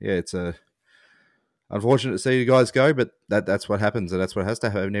 So it's unfortunate to see you guys go, but that's what happens, and that's what has to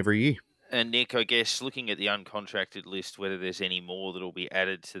happen every year. And Nick, I guess looking at the uncontracted list, whether there's any more that will be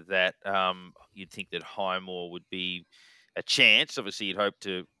added to that, you'd think that Highmore would be a chance. Obviously, you'd hope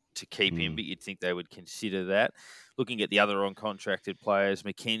to keep him, but you'd think they would consider that. Looking at the other uncontracted players,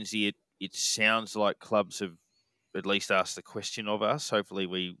 Mackenzie, it sounds like clubs have at least asked the question of us. Hopefully,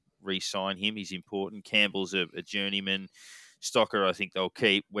 we re-sign him. He's important. Campbell's a journeyman. Stocker, I think they'll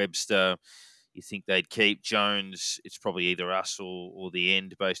keep. Webster, you think they'd keep. Jones, it's probably either us or the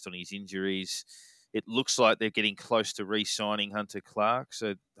end based on his injuries. It looks like they're getting close to re-signing Hunter Clark,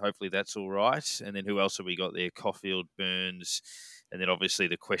 so hopefully that's all right. And then who else have we got there? Caulfield, Burns, and then obviously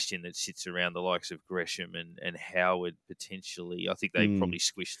the question that sits around the likes of Gresham and Howard potentially. I think they probably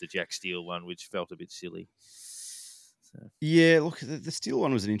squished the Jack Steele one, which felt a bit silly. So. Yeah, look, the Steele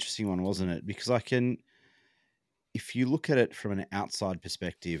one was an interesting one, wasn't it? Because if you look at it from an outside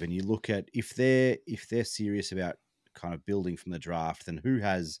perspective, and you look at if they're serious about kind of building from the draft, then who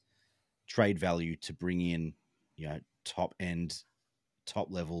has trade value to bring in, top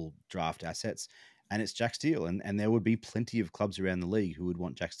level draft assets? And it's Jack Steele, and there would be plenty of clubs around the league who would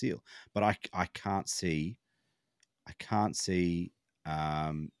want Jack Steele, but I can't see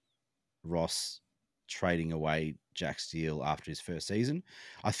Ross trading away Jack Steele after his first season.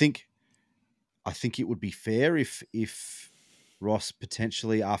 I think it would be fair if Ross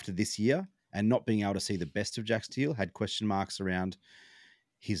potentially after this year and not being able to see the best of Jack Steele had question marks around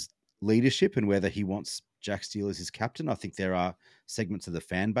his leadership and whether he wants Jack Steele as his captain. I think there are segments of the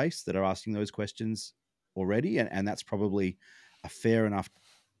fan base that are asking those questions already, and that's probably a fair enough,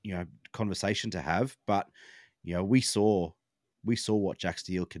 conversation to have. But we saw what Jack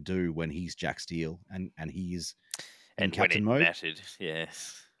Steele could do when he's Jack Steele and he is in and captain when it mode. mattered,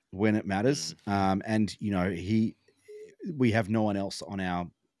 yes. When it matters. And we have no one else on our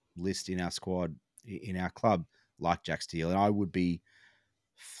list in our squad, in our club, like Jack Steele. And I would be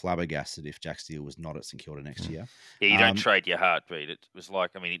flabbergasted if Jack Steele was not at St Kilda next year. Yeah, you don't trade your heartbeat. It was like,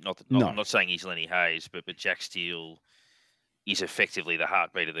 I'm No. not saying he's Lenny Hayes, but Jack Steele is effectively the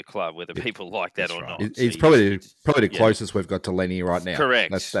heartbeat of the club, whether people like that or right. not. He's probably the closest we've got to Lenny right now.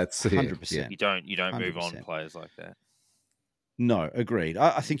 Correct. That's 100%. You don't 100%. move on players like that. No, agreed.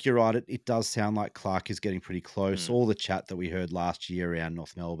 I think you're right. It does sound like Clark is getting pretty close. All the chat that we heard last year around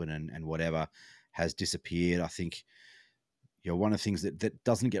North Melbourne and whatever has disappeared. I think one of the things that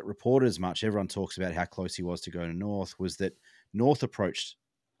doesn't get reported as much, everyone talks about how close he was to go to North, was that North approached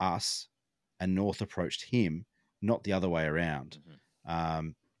us and North approached him, not the other way around.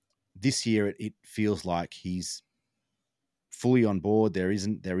 This year, it feels like he's fully on board. There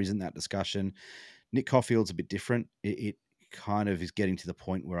isn't that discussion. Nick Caulfield's a bit different. It kind of is getting to the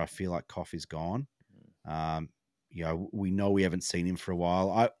point where I feel like Coffey's gone. We know we haven't seen him for a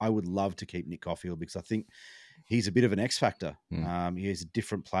while. I would love to keep Nick Caulfield because I think he's a bit of an X factor. He's a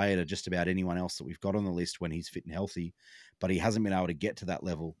different player to just about anyone else that we've got on the list when he's fit and healthy, but he hasn't been able to get to that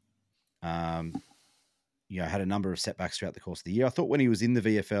level. Had a number of setbacks throughout the course of the year. I thought when he was in the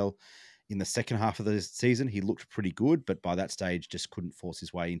VFL in the second half of the season, he looked pretty good, but by that stage just couldn't force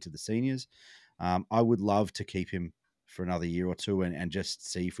his way into the seniors. I would love to keep him for another year or two and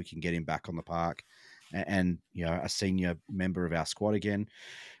just see if we can get him back on the park and a senior member of our squad again.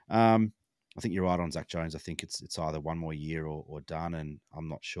 I think you're right on Zach Jones. I think it's either one more year or done, and I'm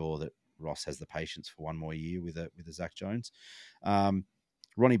not sure that Ross has the patience for one more year with a Zach Jones.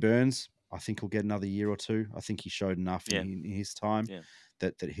 Ronnie Burns, I think he'll get another year or two. I think he showed enough in his time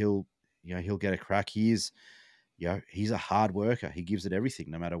that he'll get a crack. He's a hard worker. He gives it everything,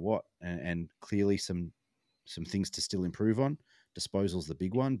 no matter what, and clearly some things to still improve on. Disposal's the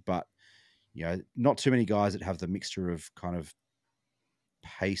big one, but not too many guys that have the mixture of kind of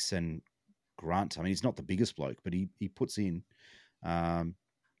pace and grunt. I mean, he's not the biggest bloke, but he puts in.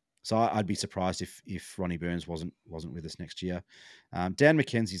 So I'd be surprised if Ronnie Burns wasn't with us next year. Dan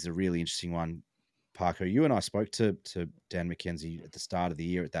McKenzie's a really interesting one. Parker, you and I spoke to Dan McKenzie at the start of the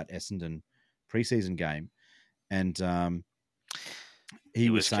year at that Essendon preseason game, and he It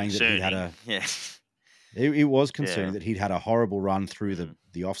was was saying that he'd had concerning. Yeah. it was concerning Yeah. that he'd had a horrible run through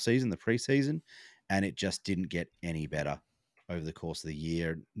the off season, the preseason, and it just didn't get any better over the course of the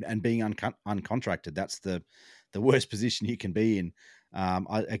year. And being uncontracted, that's the worst position you can be in.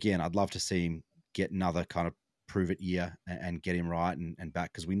 I'd love to see him get another kind of prove it year and get him right and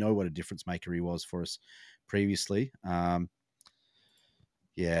back, because we know what a difference maker he was for us previously. I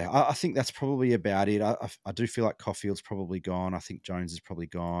think that's probably about it. I do feel like Caulfield's probably gone. I think Jones is probably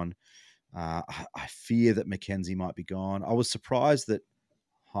gone. I fear that Mackenzie might be gone. I was surprised that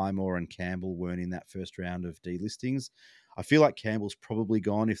Highmore and Campbell weren't in that first round of delistings. I feel like Campbell's probably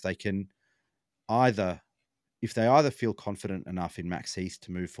gone if they can either feel confident enough in Max Heath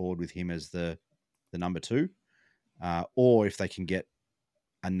to move forward with him as the number two, or if they can get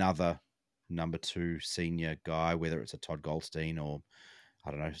another number two senior guy, whether it's a Todd Goldstein or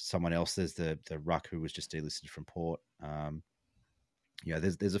I don't know, someone else. There's the ruck who was just delisted from Port.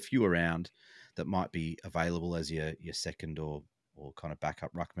 There's a few around that might be available as your second or kind of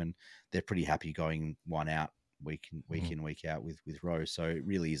backup ruckman. They're pretty happy going one out week in week out with Rose. So it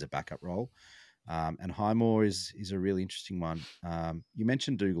really is a backup role. And Highmore is a really interesting one. You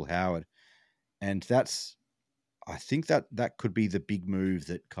mentioned Dougal Howard, and I think that could be the big move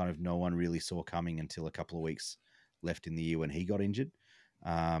that kind of no one really saw coming until a couple of weeks left in the year when he got injured.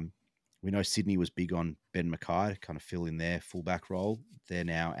 We know Sydney was big on Ben Mackay to kind of fill in their fullback role. They're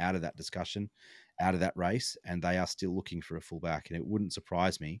now out of that discussion, out of that race, and they are still looking for a fullback. And it wouldn't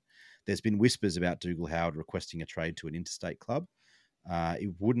surprise me. There's been whispers about Dougal Howard requesting a trade to an interstate club.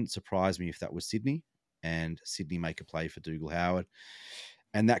 It wouldn't surprise me if that was Sydney and Sydney make a play for Dougal Howard.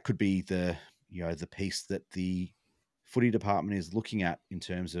 And that could be the piece that the footy department is looking at in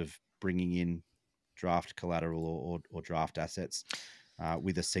terms of bringing in draft collateral or draft assets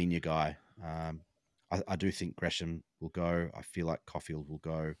with a senior guy. I do think Gresham will go. I feel like Caulfield will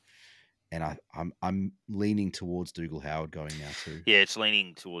go. And I'm leaning towards Dougal Howard going now too. Yeah, it's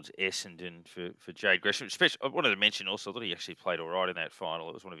leaning towards Essendon for Jade Gresham. Especially, I wanted to mention also, I thought he actually played all right in that final.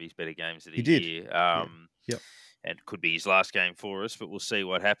 It was one of his better games of the He did. year. Yep. And could be his last game for us, but we'll see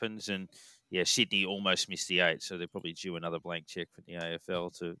what happens. And yeah, Sydney almost missed the 8, so they're probably due another blank check from the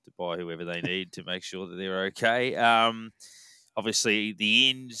AFL to buy whoever they need to make sure that they're okay. Obviously, the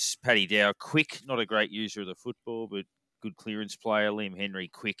ends, Paddy Dow, quick, not a great user of the football, but good clearance player. Liam Henry,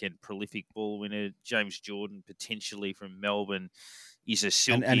 quick and prolific ball winner. James Jordan, potentially from Melbourne, is a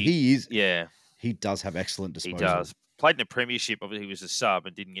silky. And he is. Yeah. He does have excellent disposal. He does. Played in a premiership. Obviously, he was a sub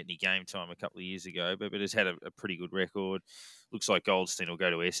and didn't get any game time a couple of years ago, but has had a pretty good record. Looks like Goldstein will go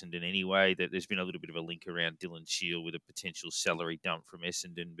to Essendon anyway. There's been a little bit of a link around Dylan Shield with a potential salary dump from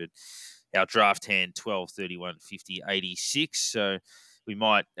Essendon, but our draft hand 12, 31, 50, 86. So we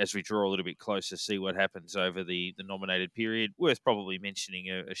might, as we draw a little bit closer, see what happens over the nominated period. Worth probably mentioning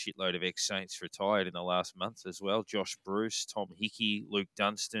a shitload of ex-Saints retired in the last month as well. Josh Bruce, Tom Hickey, Luke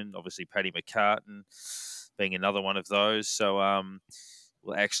Dunstan, obviously Paddy McCartan being another one of those. So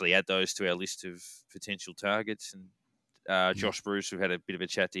we'll actually add those to our list of potential targets. And Josh Bruce, we've had a bit of a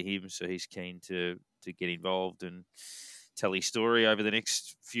chat to him, so he's keen to get involved and tell his story over the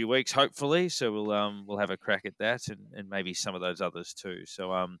next few weeks, hopefully. So we'll have a crack at that and maybe some of those others too.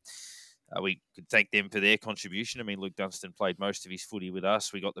 So we could thank them for their contribution. I mean, Luke Dunstan played most of his footy with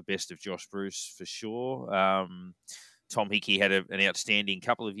us. We got the best of Josh Bruce for sure. Tom Hickey had an outstanding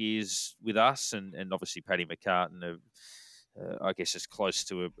couple of years with us, and obviously Paddy McCartan, I guess as close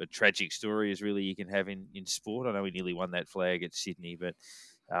to a tragic story as really you can have in sport. I know he nearly won that flag at Sydney, but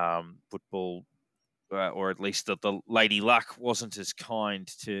football, or at least the Lady Luck, wasn't as kind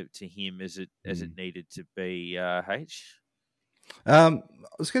to him as it needed to be. H. I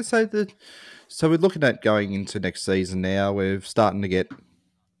was going to say that. So we're looking at going into next season now. We're starting to get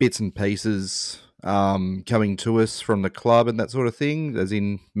bits and pieces coming to us from the club and that sort of thing, as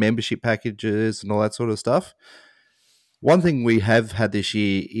in membership packages and all that sort of stuff. One thing we have had this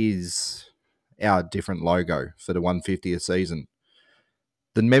year is our different logo for the 150th season.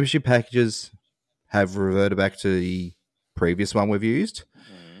 The membership packages have reverted back to the previous one we've used.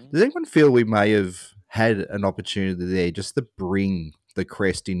 Does anyone feel we may have had an opportunity there just to bring the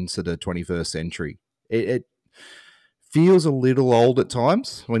crest into the 21st century. It feels a little old at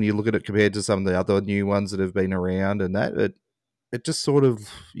times when you look at it compared to some of the other new ones that have been around, and that it just sort of,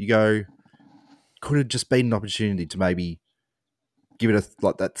 you go, could have just been an opportunity to maybe give it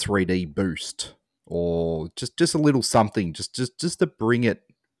like that 3D boost, or just a little something, just to bring it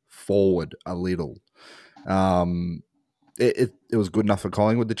forward a little. It was good enough for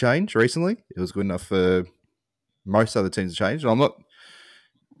Collingwood to change recently. It was good enough for most other teams to change. And I'm not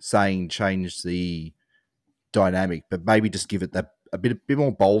saying change the dynamic, but maybe just give it that a bit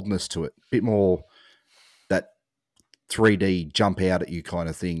more boldness to it, a bit more that 3D jump out at you kind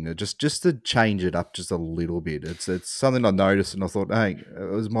of thing. Just to change it up just a little bit. It's something I noticed, and I thought, hey,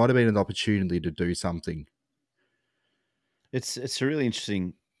 it might have been an opportunity to do something. It's a really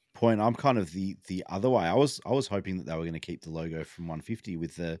interesting point. I'm kind of the other way. I was hoping that they were going to keep the logo from 150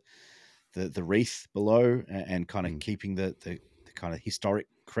 with the wreath below, and kind of keeping the kind of historic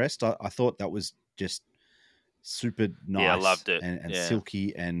crest. I thought that was just super nice. Yeah, I loved it. And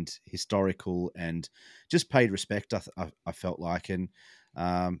silky and historical, and just paid respect. I felt like, and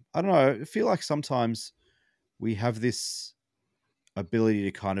I don't know. I feel like sometimes we have this ability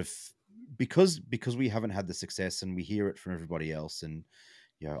to kind of, because we haven't had the success, and we hear it from everybody else, and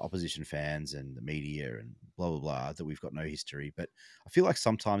opposition fans and the media and blah blah blah, that we've got no history. But I feel like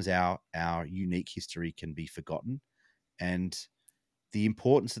sometimes our unique history can be forgotten, and the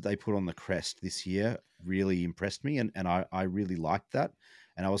importance that they put on the crest this year really impressed me, and I really liked that,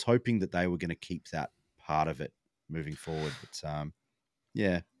 and I was hoping that they were going to keep that part of it moving forward. But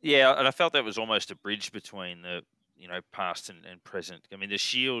yeah, and I felt that was almost a bridge between the past and present. I mean, the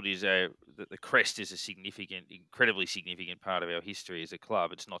shield is the crest is a significant, incredibly significant part of our history as a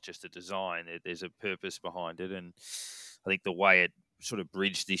club. It's not just a design; there's a purpose behind it, and I think the way it sort of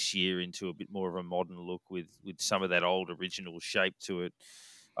bridged this year into a bit more of a modern look with some of that old original shape to it,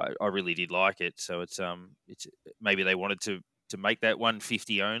 I really did like it. So it's maybe they wanted to make that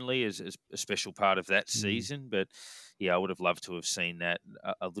 150 only as a special part of that season, but yeah, I would have loved to have seen that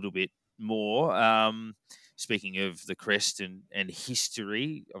a little bit more. Speaking of the crest and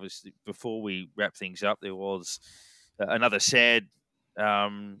history, obviously, before we wrap things up, there was another sad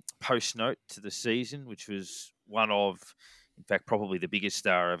post note to the season, which was one of, in fact, probably the biggest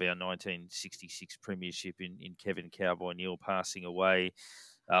star of our 1966 premiership in Kevin Cowboy Neal, passing away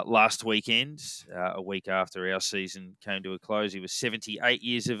last weekend, a week after our season came to a close. He was 78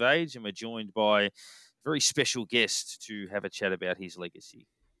 years of age, and we're joined by a very special guest to have a chat about his legacy.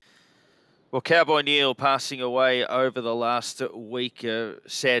 Well, Cowboy Neal passing away over the last week. A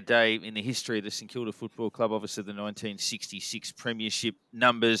sad day in the history of the St Kilda Football Club. Obviously, the 1966 premiership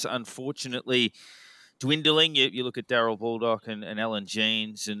numbers, unfortunately, dwindling. You look at Darryl Baldock and Alan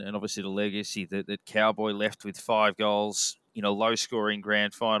Jeans, and obviously the legacy that Cowboy left with 5 goals in a low-scoring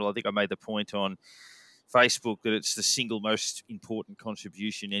grand final. I think I made the point on Facebook that it's the single most important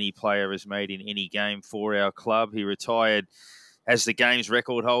contribution any player has made in any game for our club. He retired as the games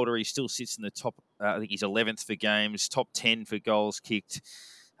record holder. He still sits in the top, I think he's 11th for games, top 10 for goals kicked,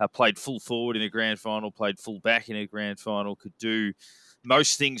 played full forward in a grand final, played full back in a grand final, could do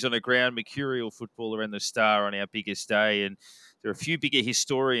most things on the ground, mercurial footballer and the star on our biggest day. And there are a few bigger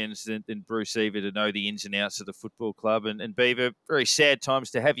historians than Bruce Eva to know the ins and outs of the football club. And Beaver, very sad times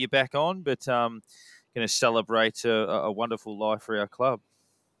to have you back on, but going to celebrate a wonderful life for our club.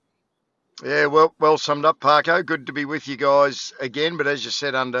 Yeah, well summed up, Parko. Good to be with you guys again. But as you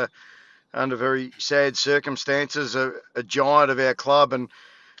said, under very sad circumstances, a giant of our club, and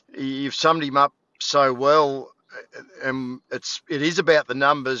you've summed him up so well. And it is about the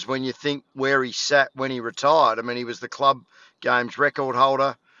numbers when you think where he sat when he retired. I mean, he was the club games record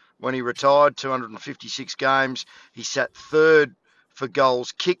holder when he retired, 256 games. He sat third for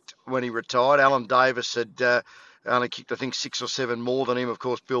goals kicked when he retired. Alan Davis had only kicked, I think, 6 or 7 more than him. Of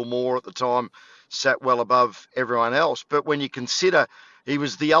course, Bill Moore at the time sat well above everyone else. But when you consider he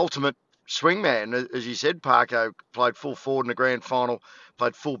was the ultimate swingman, as you said, Parko, played full forward in a grand final,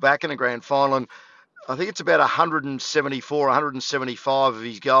 played full back in a grand final, and I think it's about 174, 175 of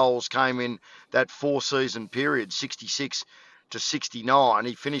his goals came in that 4-season period, 66 to 69.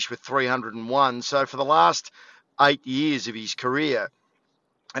 He finished with 301. So for the last 8 years of his career,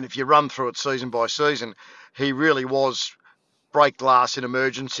 and if you run through it season by season, he really was break glass in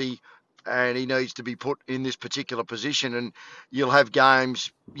emergency, and he needs to be put in this particular position. And you'll have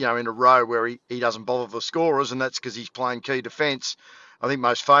games, in a row where he doesn't bother the scorers, and that's because he's playing key defence. I think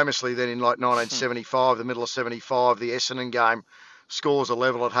most famously then in like 1975, the middle of 75, the Essendon game, scores a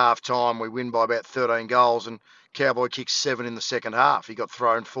level at half time. We win by about 13 goals, and Cowboy kicks 7 in the second half. He got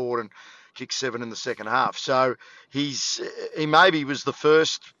thrown forward and kicked 7 in the second half. So he maybe was the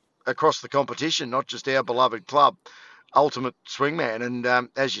first across the competition, not just our beloved club, ultimate swingman. And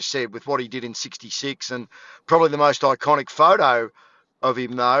as you said, with what he did in '66, and probably the most iconic photo of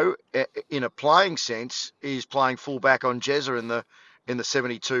him, though, in a playing sense, is playing fullback on Jezza in the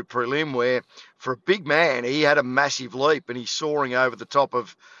 '72 prelim, where for a big man he had a massive leap and he's soaring over the top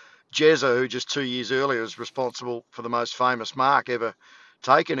of Jezza, who just 2 years earlier was responsible for the most famous mark ever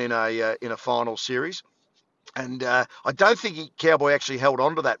taken in a final series. And I don't think Cowboy actually held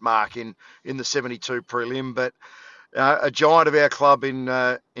on to that mark in the '72 prelim, but a giant of our club in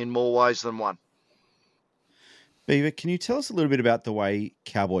more ways than one. Beaver, can you tell us a little bit about the way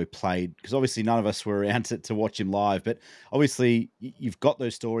Cowboy played? Because obviously none of us were around to watch him live, but obviously you've got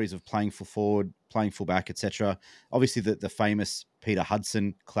those stories of playing full forward, playing full back, etc. Obviously the famous Peter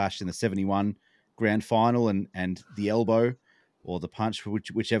Hudson clash in the '71 grand final and the elbow or the punch,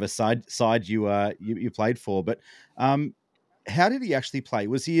 whichever side you played for. But how did he actually play?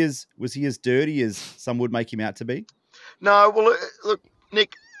 Was he as dirty as some would make him out to be? No, well, look,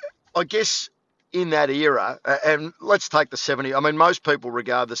 Nick, I guess in that era, and let's take the '70. I mean, most people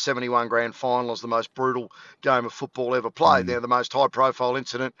regard the '71 grand final as the most brutal game of football ever played. Now, the most high-profile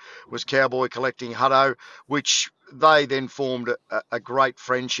incident was Cowboy collecting Hutto, which they then formed a great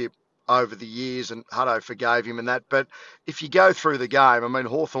friendship over the years, and Hutto forgave him and that. But if you go through the game, I mean,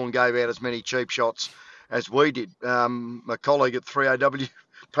 Hawthorn gave out as many cheap shots as we did. My colleague at 3AW,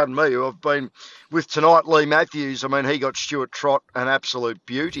 pardon me, who I've been with tonight, Lee Matthews, I mean, he got Stuart Trott an absolute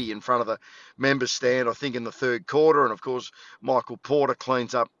beauty in front of the members stand, I think, in the third quarter. And, of course, Michael Porter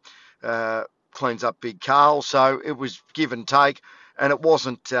cleans up Big Carl. So it was give and take. And it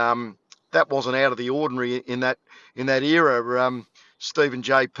wasn't that wasn't out of the ordinary in that era. Stephen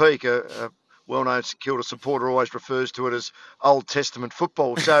J. Peake, a well-known St Kilda supporter, always refers to it as Old Testament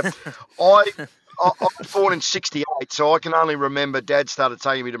football. So I was born in '68, so I can only remember Dad started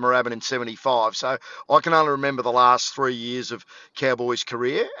taking me to Moorabbin in '75. So I can only remember the last 3 years of Cowboy's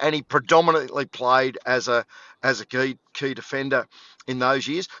career, and he predominantly played as a key defender in those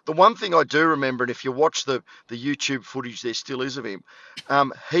years. The one thing I do remember, and if you watch the YouTube footage, there still is of him,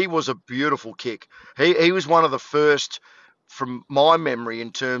 he was a beautiful kick. He was one of the first, from my memory,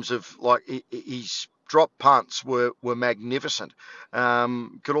 in terms of like his drop punts were magnificent.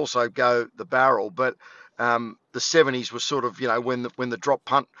 Could also go the barrel, but the '70s was sort of, when the drop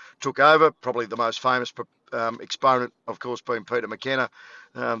punt took over. Probably the most famous exponent, of course, being Peter McKenna,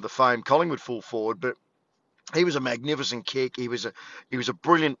 the famed Collingwood full forward. But he was a magnificent kick. He was a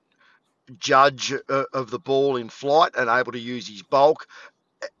brilliant judge of the ball in flight and able to use his bulk.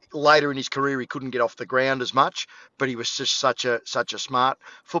 Later in his career, he couldn't get off the ground as much, but he was just such a smart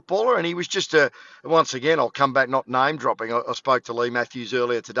footballer. And he was just once again, I'll come back, not name dropping. I spoke to Lee Matthews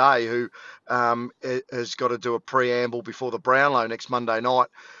earlier today, who has got to do a preamble before the Brownlow next Monday night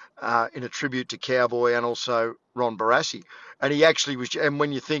in a tribute to Cowboy and also Ron Barassi. And he actually was, and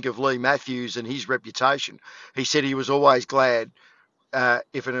when you think of Lee Matthews and his reputation, he said he was always glad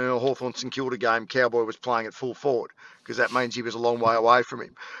if in a Hawthorn St Kilda game, Cowboy was playing at full forward, because that means he was a long way away from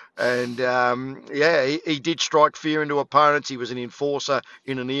him. And he did strike fear into opponents. He was an enforcer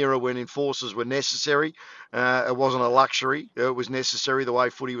in an era when enforcers were necessary. It wasn't a luxury. It was necessary, the way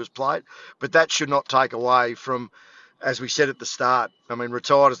footy was played. But that should not take away from, as we said at the start, I mean,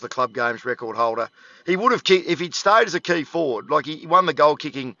 retired as the club games record holder. He would have kicked, if he'd stayed as a key forward, like he won the goal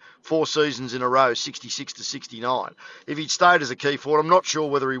kicking 4 seasons in a row, 66 to 69. If he'd stayed as a key forward, I'm not sure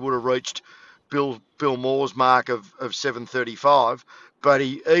whether he would have reached Bill Moore's mark of 735, but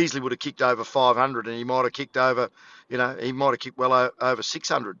he easily would have kicked over 500, and he might have kicked over, he might have kicked well over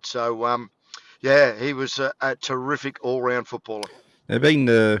 600. So, he was a terrific all-round footballer. Now, being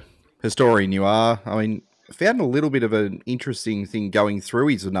the historian you are, I mean, found a little bit of an interesting thing going through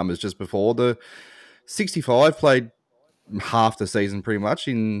his numbers just before. The 65 played half the season pretty much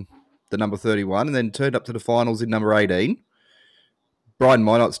in the number 31 and then turned up to the finals in number 18. Brian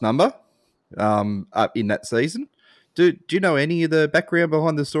Minot's number up in that season. Do you know any of the background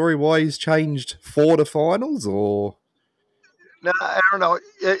behind the story, why he's changed 4 to finals, or? No, Aaron,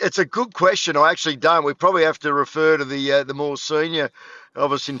 it's a good question. I actually don't. We probably have to refer to the more senior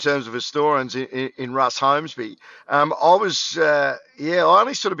of us in terms of historians in Russ Holmesby. I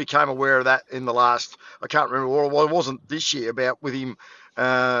only sort of became aware of that in the last, I can't remember, well, it wasn't this year, about with him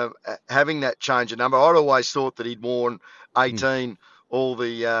having that change of number. I'd always thought that he'd worn 18 all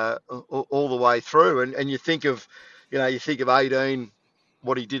the way through. And you think of 18,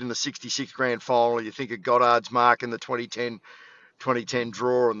 what he did in the '66 grand final. You think of Goddard's mark in the 2010 2010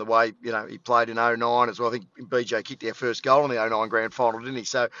 draw and the way, he played in 09 as well. I think BJ kicked our first goal in the 09 grand final, didn't he?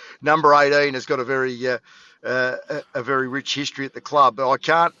 So number 18 has got a very rich history at the club. But I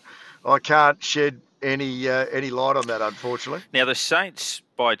can't shed any light on that, unfortunately. Now, the Saints,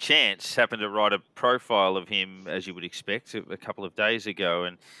 by chance, happened to write a profile of him, as you would expect, a couple of days ago.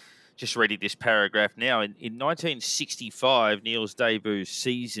 And just reading this paragraph now, in 1965, Neil's debut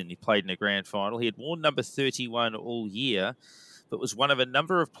season, he played in a grand final. He had worn number 31 all year, but was one of a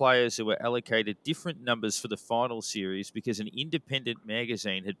number of players who were allocated different numbers for the final series because an independent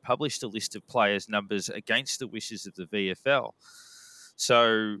magazine had published a list of players' numbers against the wishes of the VFL.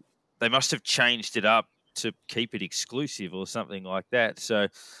 So they must have changed it up to keep it exclusive or something like that. So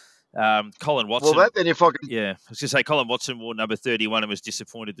Colin Watson. Well, that then, if I can. Yeah, I was going to say Colin Watson wore number 31 and was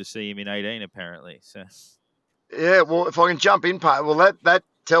disappointed to see him in 18, apparently. So. Yeah, well, if I can jump in, well, that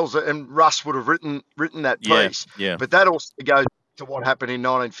tells it, and Russ would have written that piece. Yeah. But that also goes to what happened in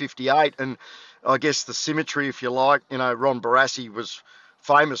 1958, and I guess the symmetry, if you like. Ron Barassi was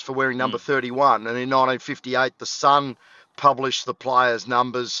famous for wearing number 31, and in 1958, the Sun published the players'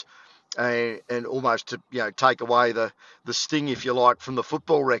 numbers, and almost to take away the sting, if you like, from the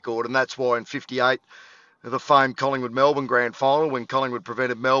football record, and that's why in 58. The famed Collingwood-Melbourne grand final, when Collingwood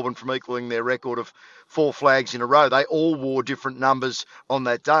prevented Melbourne from equalling their record of 4 flags in a row. They all wore different numbers on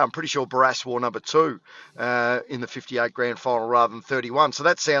that day. I'm pretty sure Barras wore number 2 in the 58 grand final rather than 31. So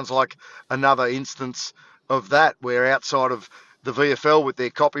that sounds like another instance of that, where outside of the VFL with their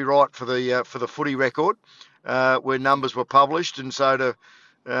copyright for the footy record, where numbers were published, and so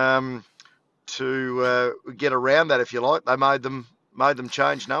to get around that, if you like, they made them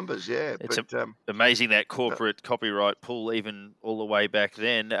change numbers. Yeah, it's amazing that corporate copyright pull, even all the way back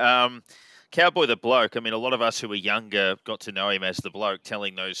then. Cowboy the Bloke, I mean, a lot of us who were younger got to know him as the Bloke,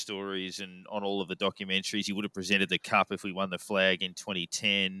 telling those stories and on all of the documentaries. He would have presented the cup if we won the flag in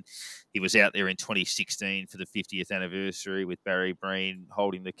 2010. He was out there in 2016 for the 50th anniversary with Barry Breen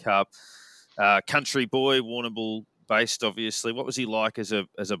holding the cup. Country boy, Warrnambool based, obviously. What was he like as a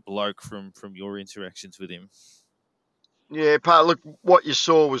bloke from your interactions with him? Yeah, look, what you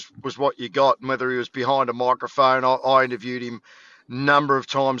saw was what you got, and whether he was behind a microphone. I interviewed him a number of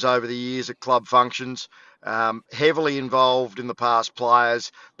times over the years at club functions, heavily involved in the past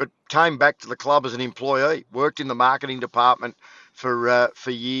players, but came back to the club as an employee, worked in the marketing department for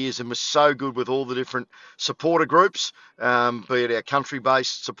years, and was so good with all the different supporter groups, be it our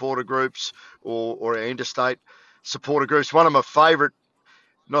country-based supporter groups or our interstate supporter groups. One of my favourite,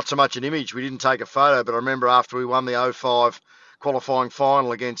 not so much an image, we didn't take a photo, but I remember after we won the 05 qualifying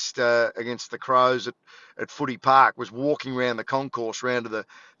final against the Crows at Footy Park, was walking around the concourse round to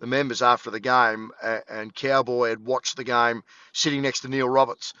the members after the game, and Cowboy had watched the game sitting next to Neil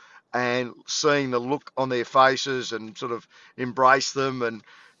Roberts, and seeing the look on their faces and sort of embrace them and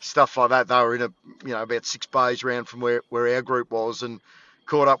stuff like that. They were in about 6 bays round from where our group was, and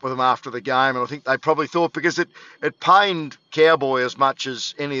caught up with them after the game, and I think they probably thought, because it pained Cowboy as much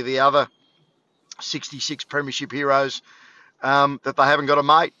as any of the other 66 premiership heroes, that they haven't got a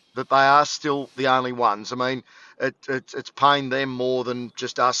mate, that they are still the only ones. I mean, it's pained them more than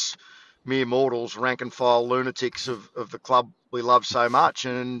just us mere mortals, rank and file lunatics of the club we love so much.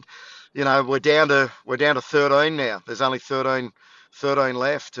 And we're down to 13 now. There's only 13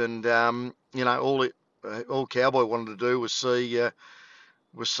 left, and all Cowboy wanted to do was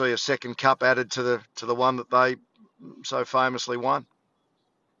see a second cup added to the one that they so famously won.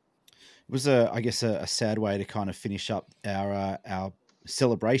 It was a sad way to kind of finish up our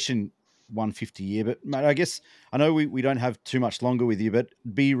celebration 150 year. But mate, I guess I know we don't have too much longer with you, but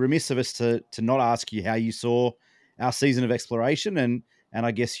be remiss of us to not ask you how you saw our season of exploration and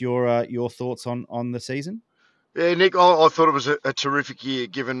I guess your thoughts on the season. Yeah, Nick, I thought it was a terrific year,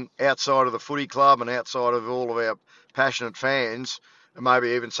 given outside of the footy club and outside of all of our passionate fans, and maybe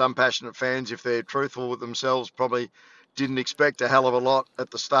even some passionate fans, if they're truthful with themselves, probably didn't expect a hell of a lot at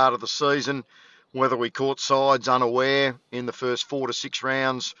the start of the season. Whether we caught sides unaware in the first 4 to 6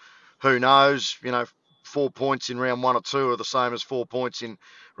 rounds, who knows? 4 points in round 1 or 2 are the same as 4 points in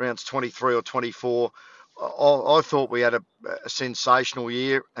rounds 23 or 24. I thought we had a sensational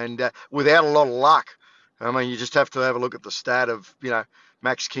year, and without a lot of luck. I mean, you just have to have a look at the stat of,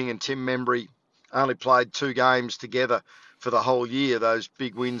 Max King and Tim Membry only played 2 games together for the whole year, those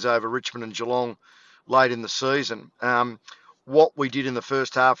big wins over Richmond and Geelong late in the season. What we did in the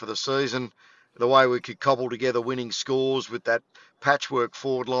first half of the season, the way we could cobble together winning scores with that patchwork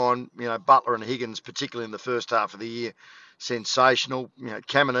forward line, Butler and Higgins, particularly in the first half of the year, sensational.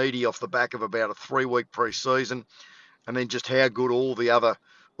 Caminiti off the back of about a 3-week pre-season, and then just how good all the other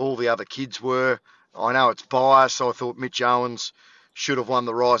kids were. I know it's biased. I thought Mitch Owens should have won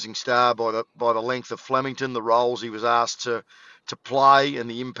the Rising Star by the length of Flemington, the roles he was asked to play and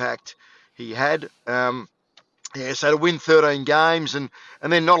the impact he had. Yeah, so to win 13 games and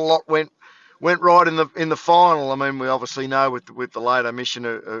then not a lot went right in the final. I mean, we obviously know with the late omission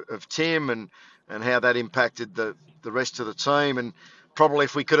of Tim and how that impacted the rest of the team. And probably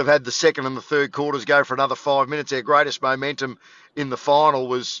if we could have had the second and the third quarters go for another 5 minutes, our greatest momentum in the final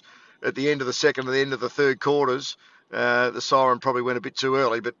was at the end of the second and the end of the third quarters. The siren probably went a bit too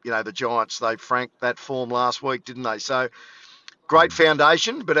early, but the Giants, they franked that form last week, didn't they? So great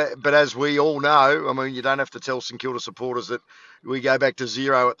foundation, but as we all know, I mean, you don't have to tell St Kilda supporters that we go back to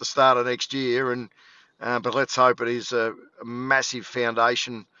zero at the start of next year, and but let's hope it is a massive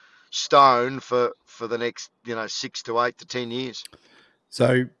foundation stone for the next 6 to 8 to 10 years.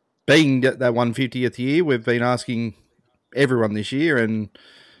 So, being that 150th year, we've been asking everyone this year, and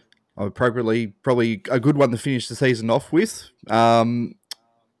appropriately, probably a good one to finish the season off with. To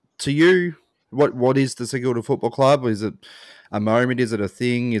you, what is the St Kilda Football Club? Is it a moment? Is it a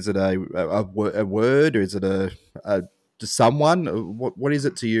thing? Is it a word? Or is it a to someone? What is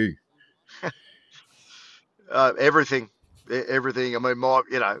it to you? Everything. I mean,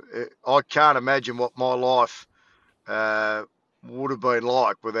 I can't imagine what my life would have been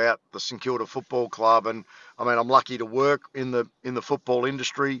like without the St Kilda Football Club. And I mean, I'm lucky to work in the football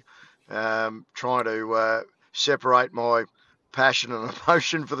industry, trying to separate my passion and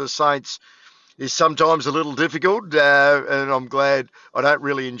emotion for the Saints is sometimes a little difficult, and I'm glad I don't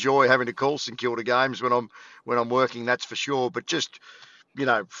really enjoy having to call St Kilda games when I'm working. That's for sure. But just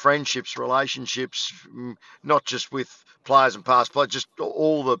friendships, relationships, not just with players and past players, just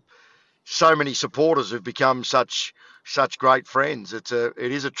so many supporters have become such great friends. It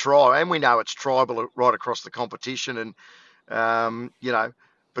is a tribe, and we know it's tribal right across the competition. And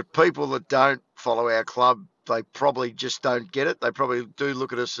but people that don't follow our club, they probably just don't get it. They probably do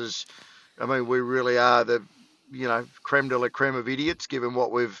look at us as, I mean, we really are the creme de la creme of idiots, given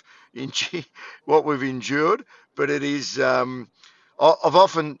what we've endured. But it is. I've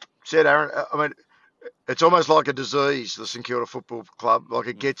often said, Aaron, I mean, it's almost like a disease, the St Kilda Football Club. Like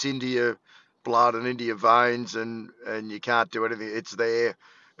it gets into your blood and into your veins, and you can't do anything. It's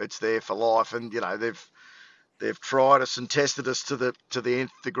there for life. And they've tried us and tested us to the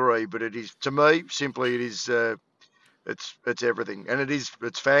nth degree. But it is, to me, simply it is. It's everything, and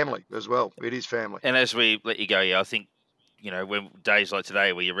it's family as well. It is family. And as we let you go, I think when days like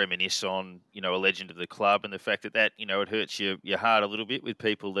today where you reminisce on a legend of the club and the fact that it hurts your heart a little bit with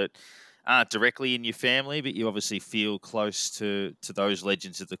people that aren't directly in your family, but you obviously feel close to those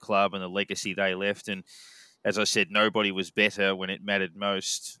legends of the club and the legacy they left. And as I said, nobody was better when it mattered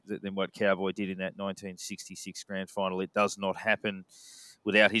most than what Cowboy did in that 1966 grand final. It does not happen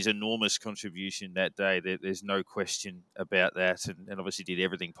without his enormous contribution that day. There's no question about that, and obviously did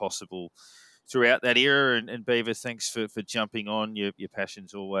everything possible throughout that era. And Beaver, thanks for jumping on. Your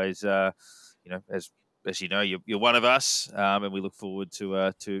passion's always, as you know, you're one of us, and we look forward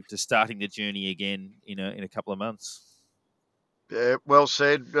to starting the journey again in a couple of months. Yeah, well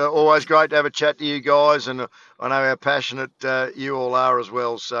said. Always great to have a chat to you guys, and I know how passionate you all are as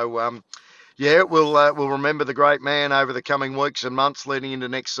well. So, we'll remember the great man over the coming weeks and months leading into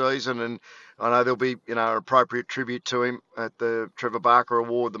next season, and I know there'll be an appropriate tribute to him at the Trevor Barker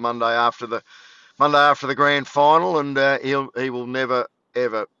Award the Monday after the grand final, and he will never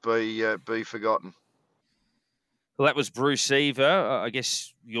ever be forgotten. Well, that was Bruce Eva. I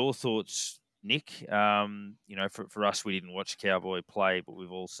guess your thoughts, Nick. For us, we didn't watch Cowboy play, but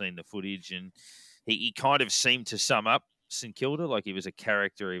we've all seen the footage, and he kind of seemed to sum up St Kilda. Like he was a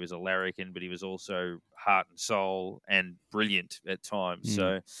character, he was a larrikin, but he was also heart and soul and brilliant at times.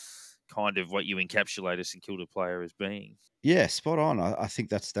 So kind of what you encapsulate a St Kilda player as being. Yeah, spot on. I think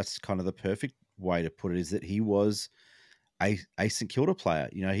that's kind of the perfect way to put it, is that he was a St Kilda player.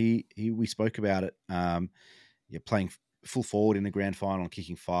 We spoke about it. Playing full forward in the grand final and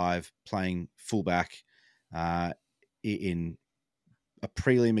kicking 5, playing fullback in a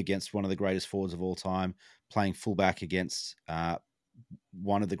prelim against one of the greatest forwards of all time, playing fullback against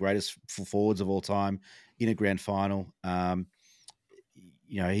one of the greatest full forwards of all time in a grand final.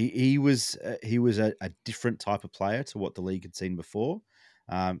 He was a different type of player to what the league had seen before.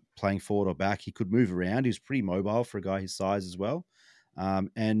 Playing forward or back, he could move around. He was pretty mobile for a guy his size as well.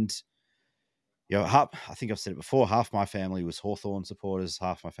 And I think I've said it before, half my family was Hawthorn supporters,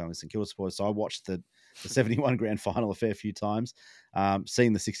 half my family St Kilda supporters. So I watched the 71 grand final a fair few times,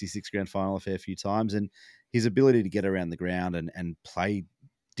 seen the 66 grand final a fair few times, and his ability to get around the ground and play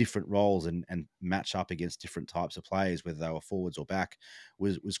different roles and match up against different types of players, whether they were forwards or back,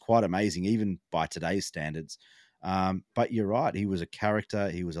 was quite amazing, even by today's standards. But you're right, he was a character.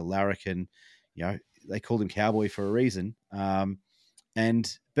 He was a larrikin. They called him Cowboy for a reason. But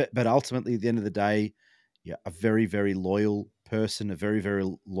ultimately, at the end of the day, a very, very loyal person, a very, very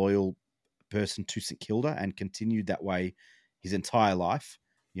loyal person to St Kilda, and continued that way his entire life.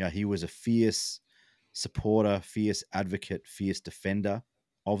 He was a fierce supporter, fierce advocate, fierce defender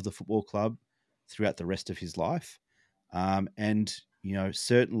of the football club throughout the rest of his life. And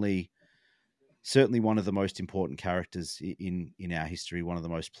certainly one of the most important characters in our history, one of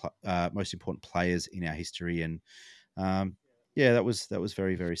the most important players in our history, and that was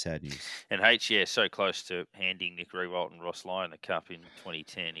very, very sad news. And so close to handing Nick Rewalt and Ross Lyon the cup in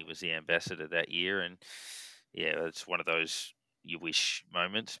 2010. He was the ambassador that year, and it's one of those you wish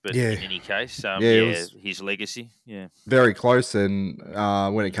moments. But Yeah. in any case, it was his legacy, very close. And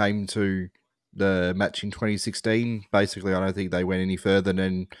when it came to the match in 2016, basically, I don't think they went any further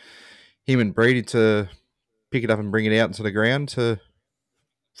than him and Brady to pick it up and bring it out into the ground for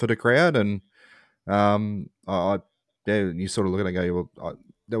the crowd. And you sort of look at it and go, well,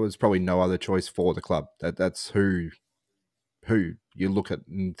 there was probably no other choice for the club. That's who you look at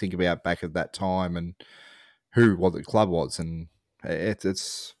and think about back at that time, and what the club was. And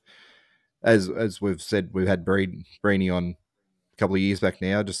it's as we've said, we've had Breeny on a couple of years back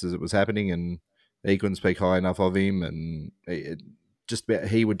now, just as it was happening, and he couldn't speak high enough of him, and just about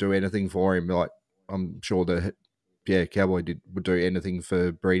he would do anything for him. Like, I'm sure that Cowboy would do anything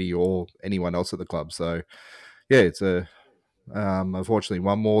for Brady or anyone else at the club. So it's unfortunately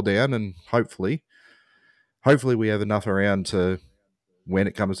one more down, and hopefully we have enough around to, when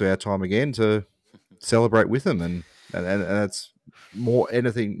it comes to our time again, to celebrate with them, and that's more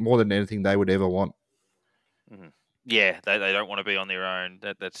than anything they would ever want. Mm-hmm. Yeah, they don't want to be on their own.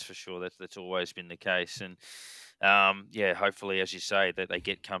 That's for sure. That's always been the case. And hopefully, as you say, that they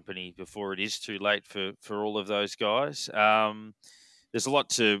get company before it is too late for all of those guys. There's a lot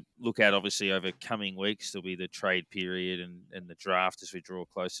to look at, obviously, over coming weeks. There'll be the trade period and the draft as we draw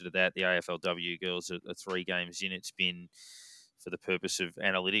closer to that. The AFLW girls are 3 games in. It's been, for the purpose of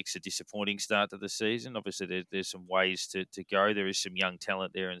analytics, a disappointing start to the season. Obviously, there's some ways to go. There is some young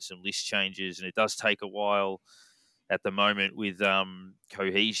talent there and some list changes, and it does take a while at the moment with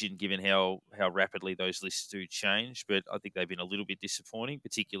cohesion, given how rapidly those lists do change. But I think they've been a little bit disappointing,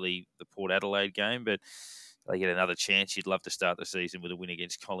 particularly the Port Adelaide game. But they get another chance. You'd love to start the season with a win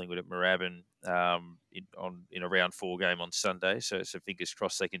against Collingwood at Moorabbin in a round 4 game on Sunday. So fingers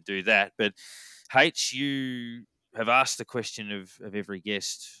crossed they can do that. But H, you have asked the question of every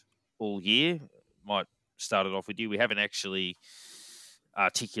guest all year. Might start it off with you. We haven't actually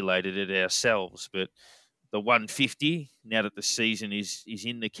articulated it ourselves, but the 150, now that the season is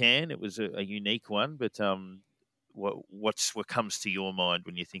in the can, it was a unique one. But what comes to your mind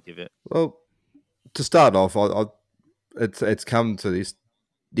when you think of it? Well, to start off, it's come to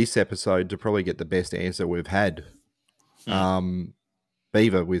this episode to probably get the best answer we've had.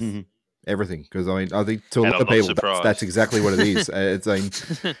 Beaver with everything, because I think to a lot of people that's exactly what it is.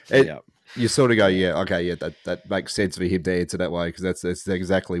 You sort of go, that makes sense for him to answer that way, because that's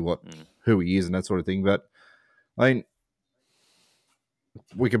exactly who he is and that sort of thing. But I mean,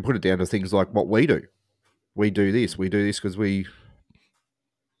 we can put it down to things like what we do. We do this because we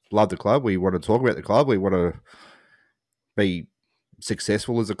love the club. We want to talk about the club. We want to be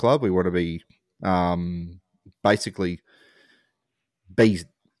successful as a club. We want to be basically be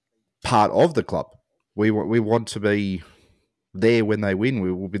part of the club. We want to be there when they win.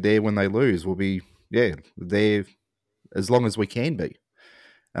 We will be there when they lose. We'll be there as long as we can be.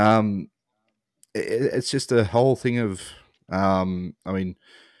 It's just a whole thing of I mean,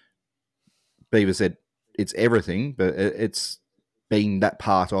 Beaver said it's everything, but it's being that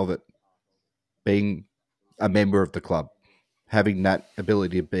part of it, being a member of the club, having that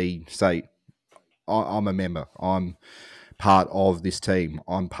ability to say, I'm a member. I'm part of this team.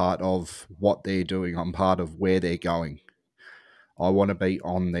 I'm part of what they're doing. I'm part of where they're going. I want to be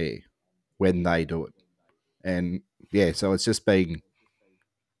on there when they do it. And so it's just being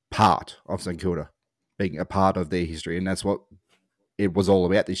part of St Kilda, being a part of their history. And that's what it was all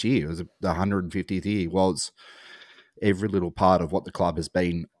about this year. It was the 150th year, was every little part of what the club has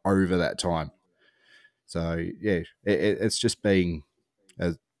been over that time. So, it's just being,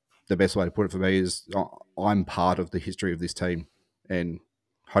 the best way to put it for me is, I'm part of the history of this team, and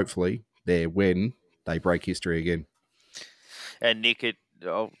hopefully they're when they break history again. And Nick,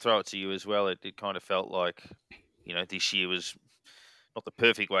 I'll throw it to you as well. It kind of felt like, this year was not the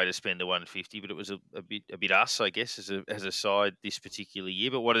perfect way to spend the 150, but it was a bit us, I guess, as a side this particular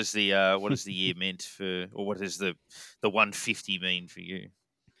year. But what is the year meant for, or what does the 150 mean for you?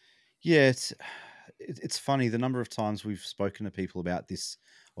 Yeah, it's funny the number of times we've spoken to people about this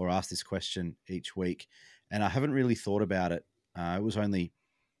or asked this question each week, and I haven't really thought about it. It was only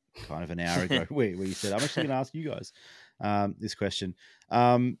kind of an hour ago where you said, I'm actually going to ask you guys this question.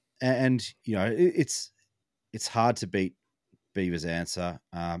 And you know, it's hard to beat Beaver's answer.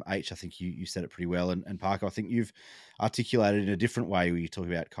 H, I think you said it pretty well. And Parker, I think you've articulated in a different way where you talk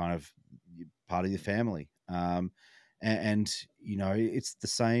about kind of part of your family. And you know, it's the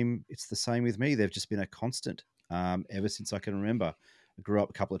same with me. They've just been a constant ever since I can remember. I grew up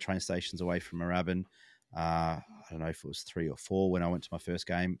a couple of train stations away from Moorabbin. I don't know if it was 3 or 4 when I went to my first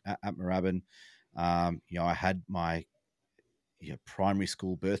game at Moorabbin. You know, I had my primary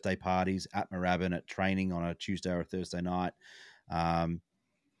school birthday parties at Moorabbin at training on a Tuesday or a Thursday night. Um,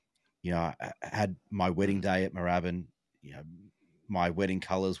 you know, I had my wedding day at Moorabbin. You know, my wedding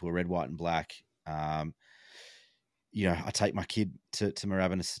colours were red, white, and black. You know, I take my kid to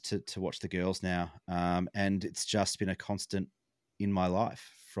Moorabbin to watch the girls now, and it's just been a constant in my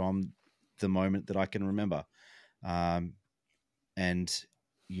life from the moment that I can remember. And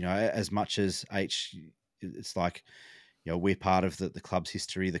you know, as much as H, it's like, you know, we're part of the club's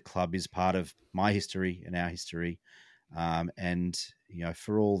history. The club is part of my history and our history. And, you know,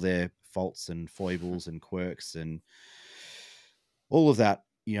 for all their faults and foibles and quirks and all of that,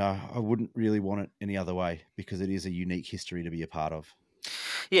 you know, I wouldn't really want it any other way because it is a unique history to be a part of.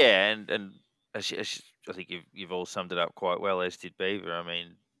 Yeah, and I think you've all summed it up quite well, as did Beaver. I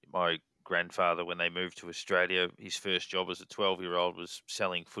mean, my grandfather, when they moved to Australia, his first job as a 12-year-old was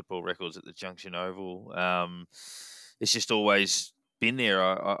selling football records at the Junction Oval. It's just always been there.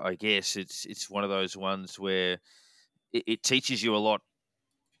 I guess it's one of those ones where it teaches you a lot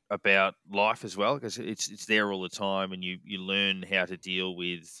about life as well, because it's there all the time, and you learn how to deal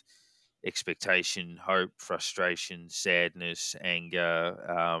with expectation, hope, frustration, sadness, anger,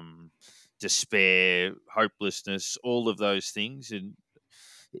 despair, hopelessness, all of those things. And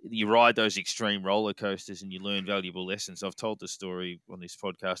you ride those extreme roller coasters and you learn valuable lessons. I've told the story on this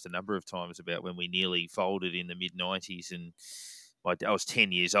podcast a number of times about when we nearly folded in the mid 90s, and I was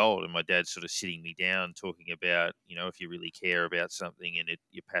 10 years old, and my dad's sort of sitting me down talking about, you know, if you really care about something and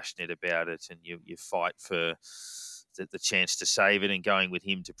you're passionate about it and you fight for the chance to save it, and going with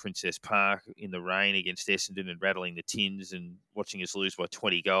him to Princess Park in the rain against Essendon and rattling the tins and watching us lose by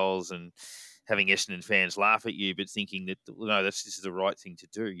 20 goals and having Essendon fans laugh at you, but thinking that, no, this is the right thing to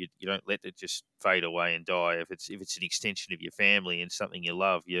do. You don't let it just fade away and die. If it's an extension of your family and something you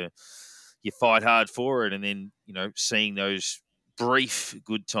love, you fight hard for it. And then, you know, seeing those brief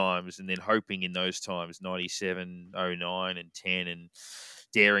good times and then hoping in those times, 97, 09 and 10, and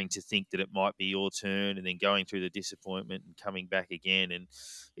daring to think that it might be your turn, and then going through the disappointment and coming back again. And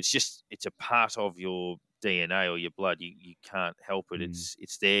it's a part of your DNA or your blood. You can't help it.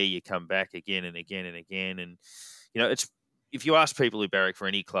 It's there. You come back again and again and again. And, you know, it's, if you ask people who barrack for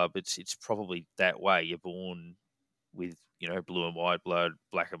any club, it's probably that way. You're born with, you know, blue and white blood,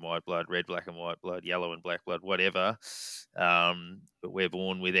 black and white blood, red, black and white blood, yellow and black blood, whatever. But we're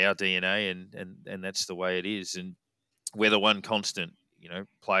born with our DNA, and that's the way it is. And we're the one constant. You know,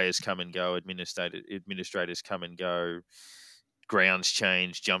 players come and go, administrators come and go, grounds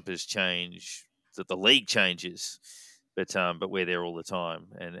change, jumpers change, that the league changes, but we're there all the time,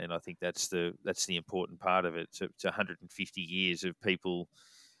 and I think that's the important part of it. To 150 years of people,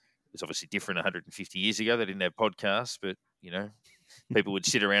 it's obviously different 150 years ago. They didn't have podcasts, but, you know, people would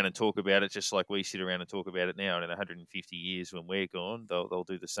sit around and talk about it just like we sit around and talk about it now. And in 150 years, when we're gone, they'll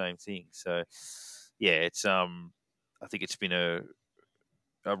do the same thing. So, yeah, it's I think it's been a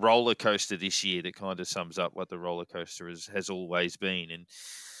roller coaster this year that kind of sums up what the roller coaster has always been. And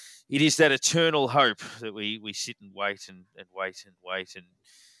it is that eternal hope that we sit and wait and wait and wait. And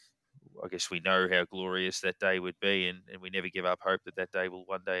I guess we know how glorious that day would be, and we never give up hope that day will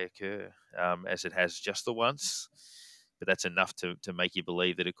one day occur, as it has just the once. But that's enough to make you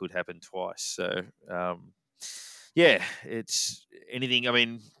believe that it could happen twice. So, yeah, it's anything. I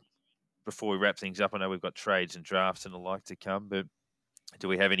mean, before we wrap things up, I know we've got trades and drafts and the like to come, but do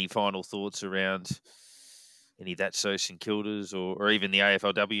we have any final thoughts around any of that, so St Kilda's or even the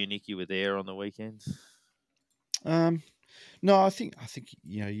AFLW? Nick, you were there on the weekend. No, I think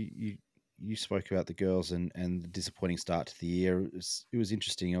you know, you spoke about the girls and the disappointing start to the year. It was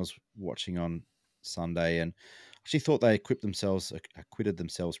interesting. I was watching on Sunday and actually thought they acquitted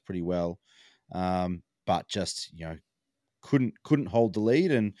themselves pretty well, but just, you know, couldn't hold the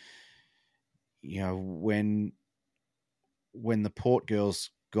lead. And, you know, when the Port girls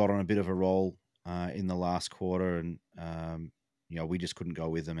got on a bit of a roll in the last quarter, and you know, we just couldn't go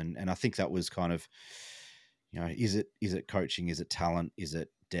with them. And I think that was kind of, you know, is it coaching? Is it talent? Is it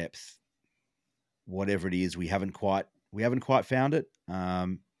depth? whatever it is, we haven't quite found it.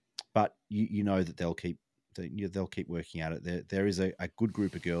 But you know that they'll keep working at it. There is a good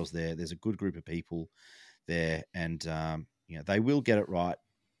group of girls there. There's a good group of people there, and they will get it right.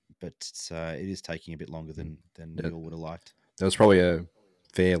 But it is taking a bit longer than we all would have liked. There was probably a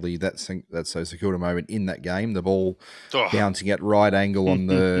fairly that's so secure a moment in that game. The ball bouncing at right angle on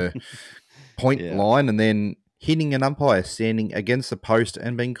the point line, and then hitting an umpire standing against the post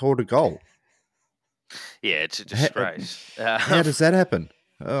and being called a goal. Yeah, it's a disgrace. How does that happen?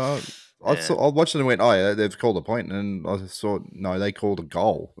 I watched it and went, oh, yeah, they've called a point, and I thought, no, they called a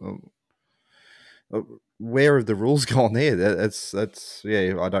goal. Where have the rules gone there? That's I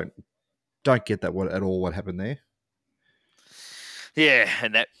don't get that at all. What happened there? Yeah,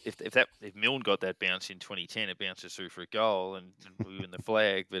 and that if Milne got that bounce in 2010, it bounces through for a goal and we win the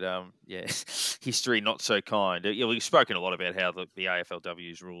flag. But history not so kind. We've spoken a lot about how the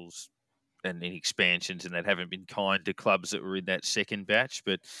AFLW's rules and in expansions and that haven't been kind to clubs that were in that second batch.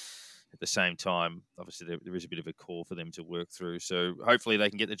 But at the same time, obviously there is a bit of a call for them to work through. So hopefully they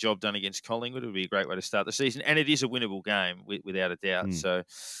can get the job done against Collingwood. It would be a great way to start the season, and it is a winnable game without a doubt. So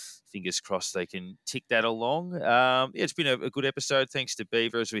fingers crossed they can tick that along. It's been a good episode. Thanks to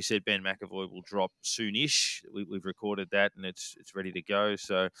Beaver. As we said, Ben McAvoy will drop soonish. We've recorded that and it's ready to go.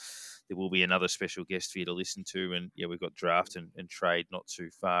 So there will be another special guest for you to listen to. And we've got draft and trade not too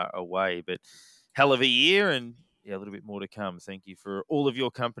far away. But hell of a year and a little bit more to come. Thank you for all of your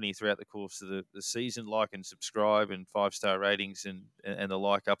company throughout the course of the season. Like and subscribe and 5-star ratings and the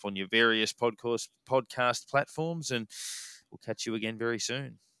like up on your various podcast platforms. And we'll catch you again very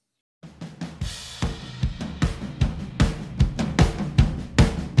soon.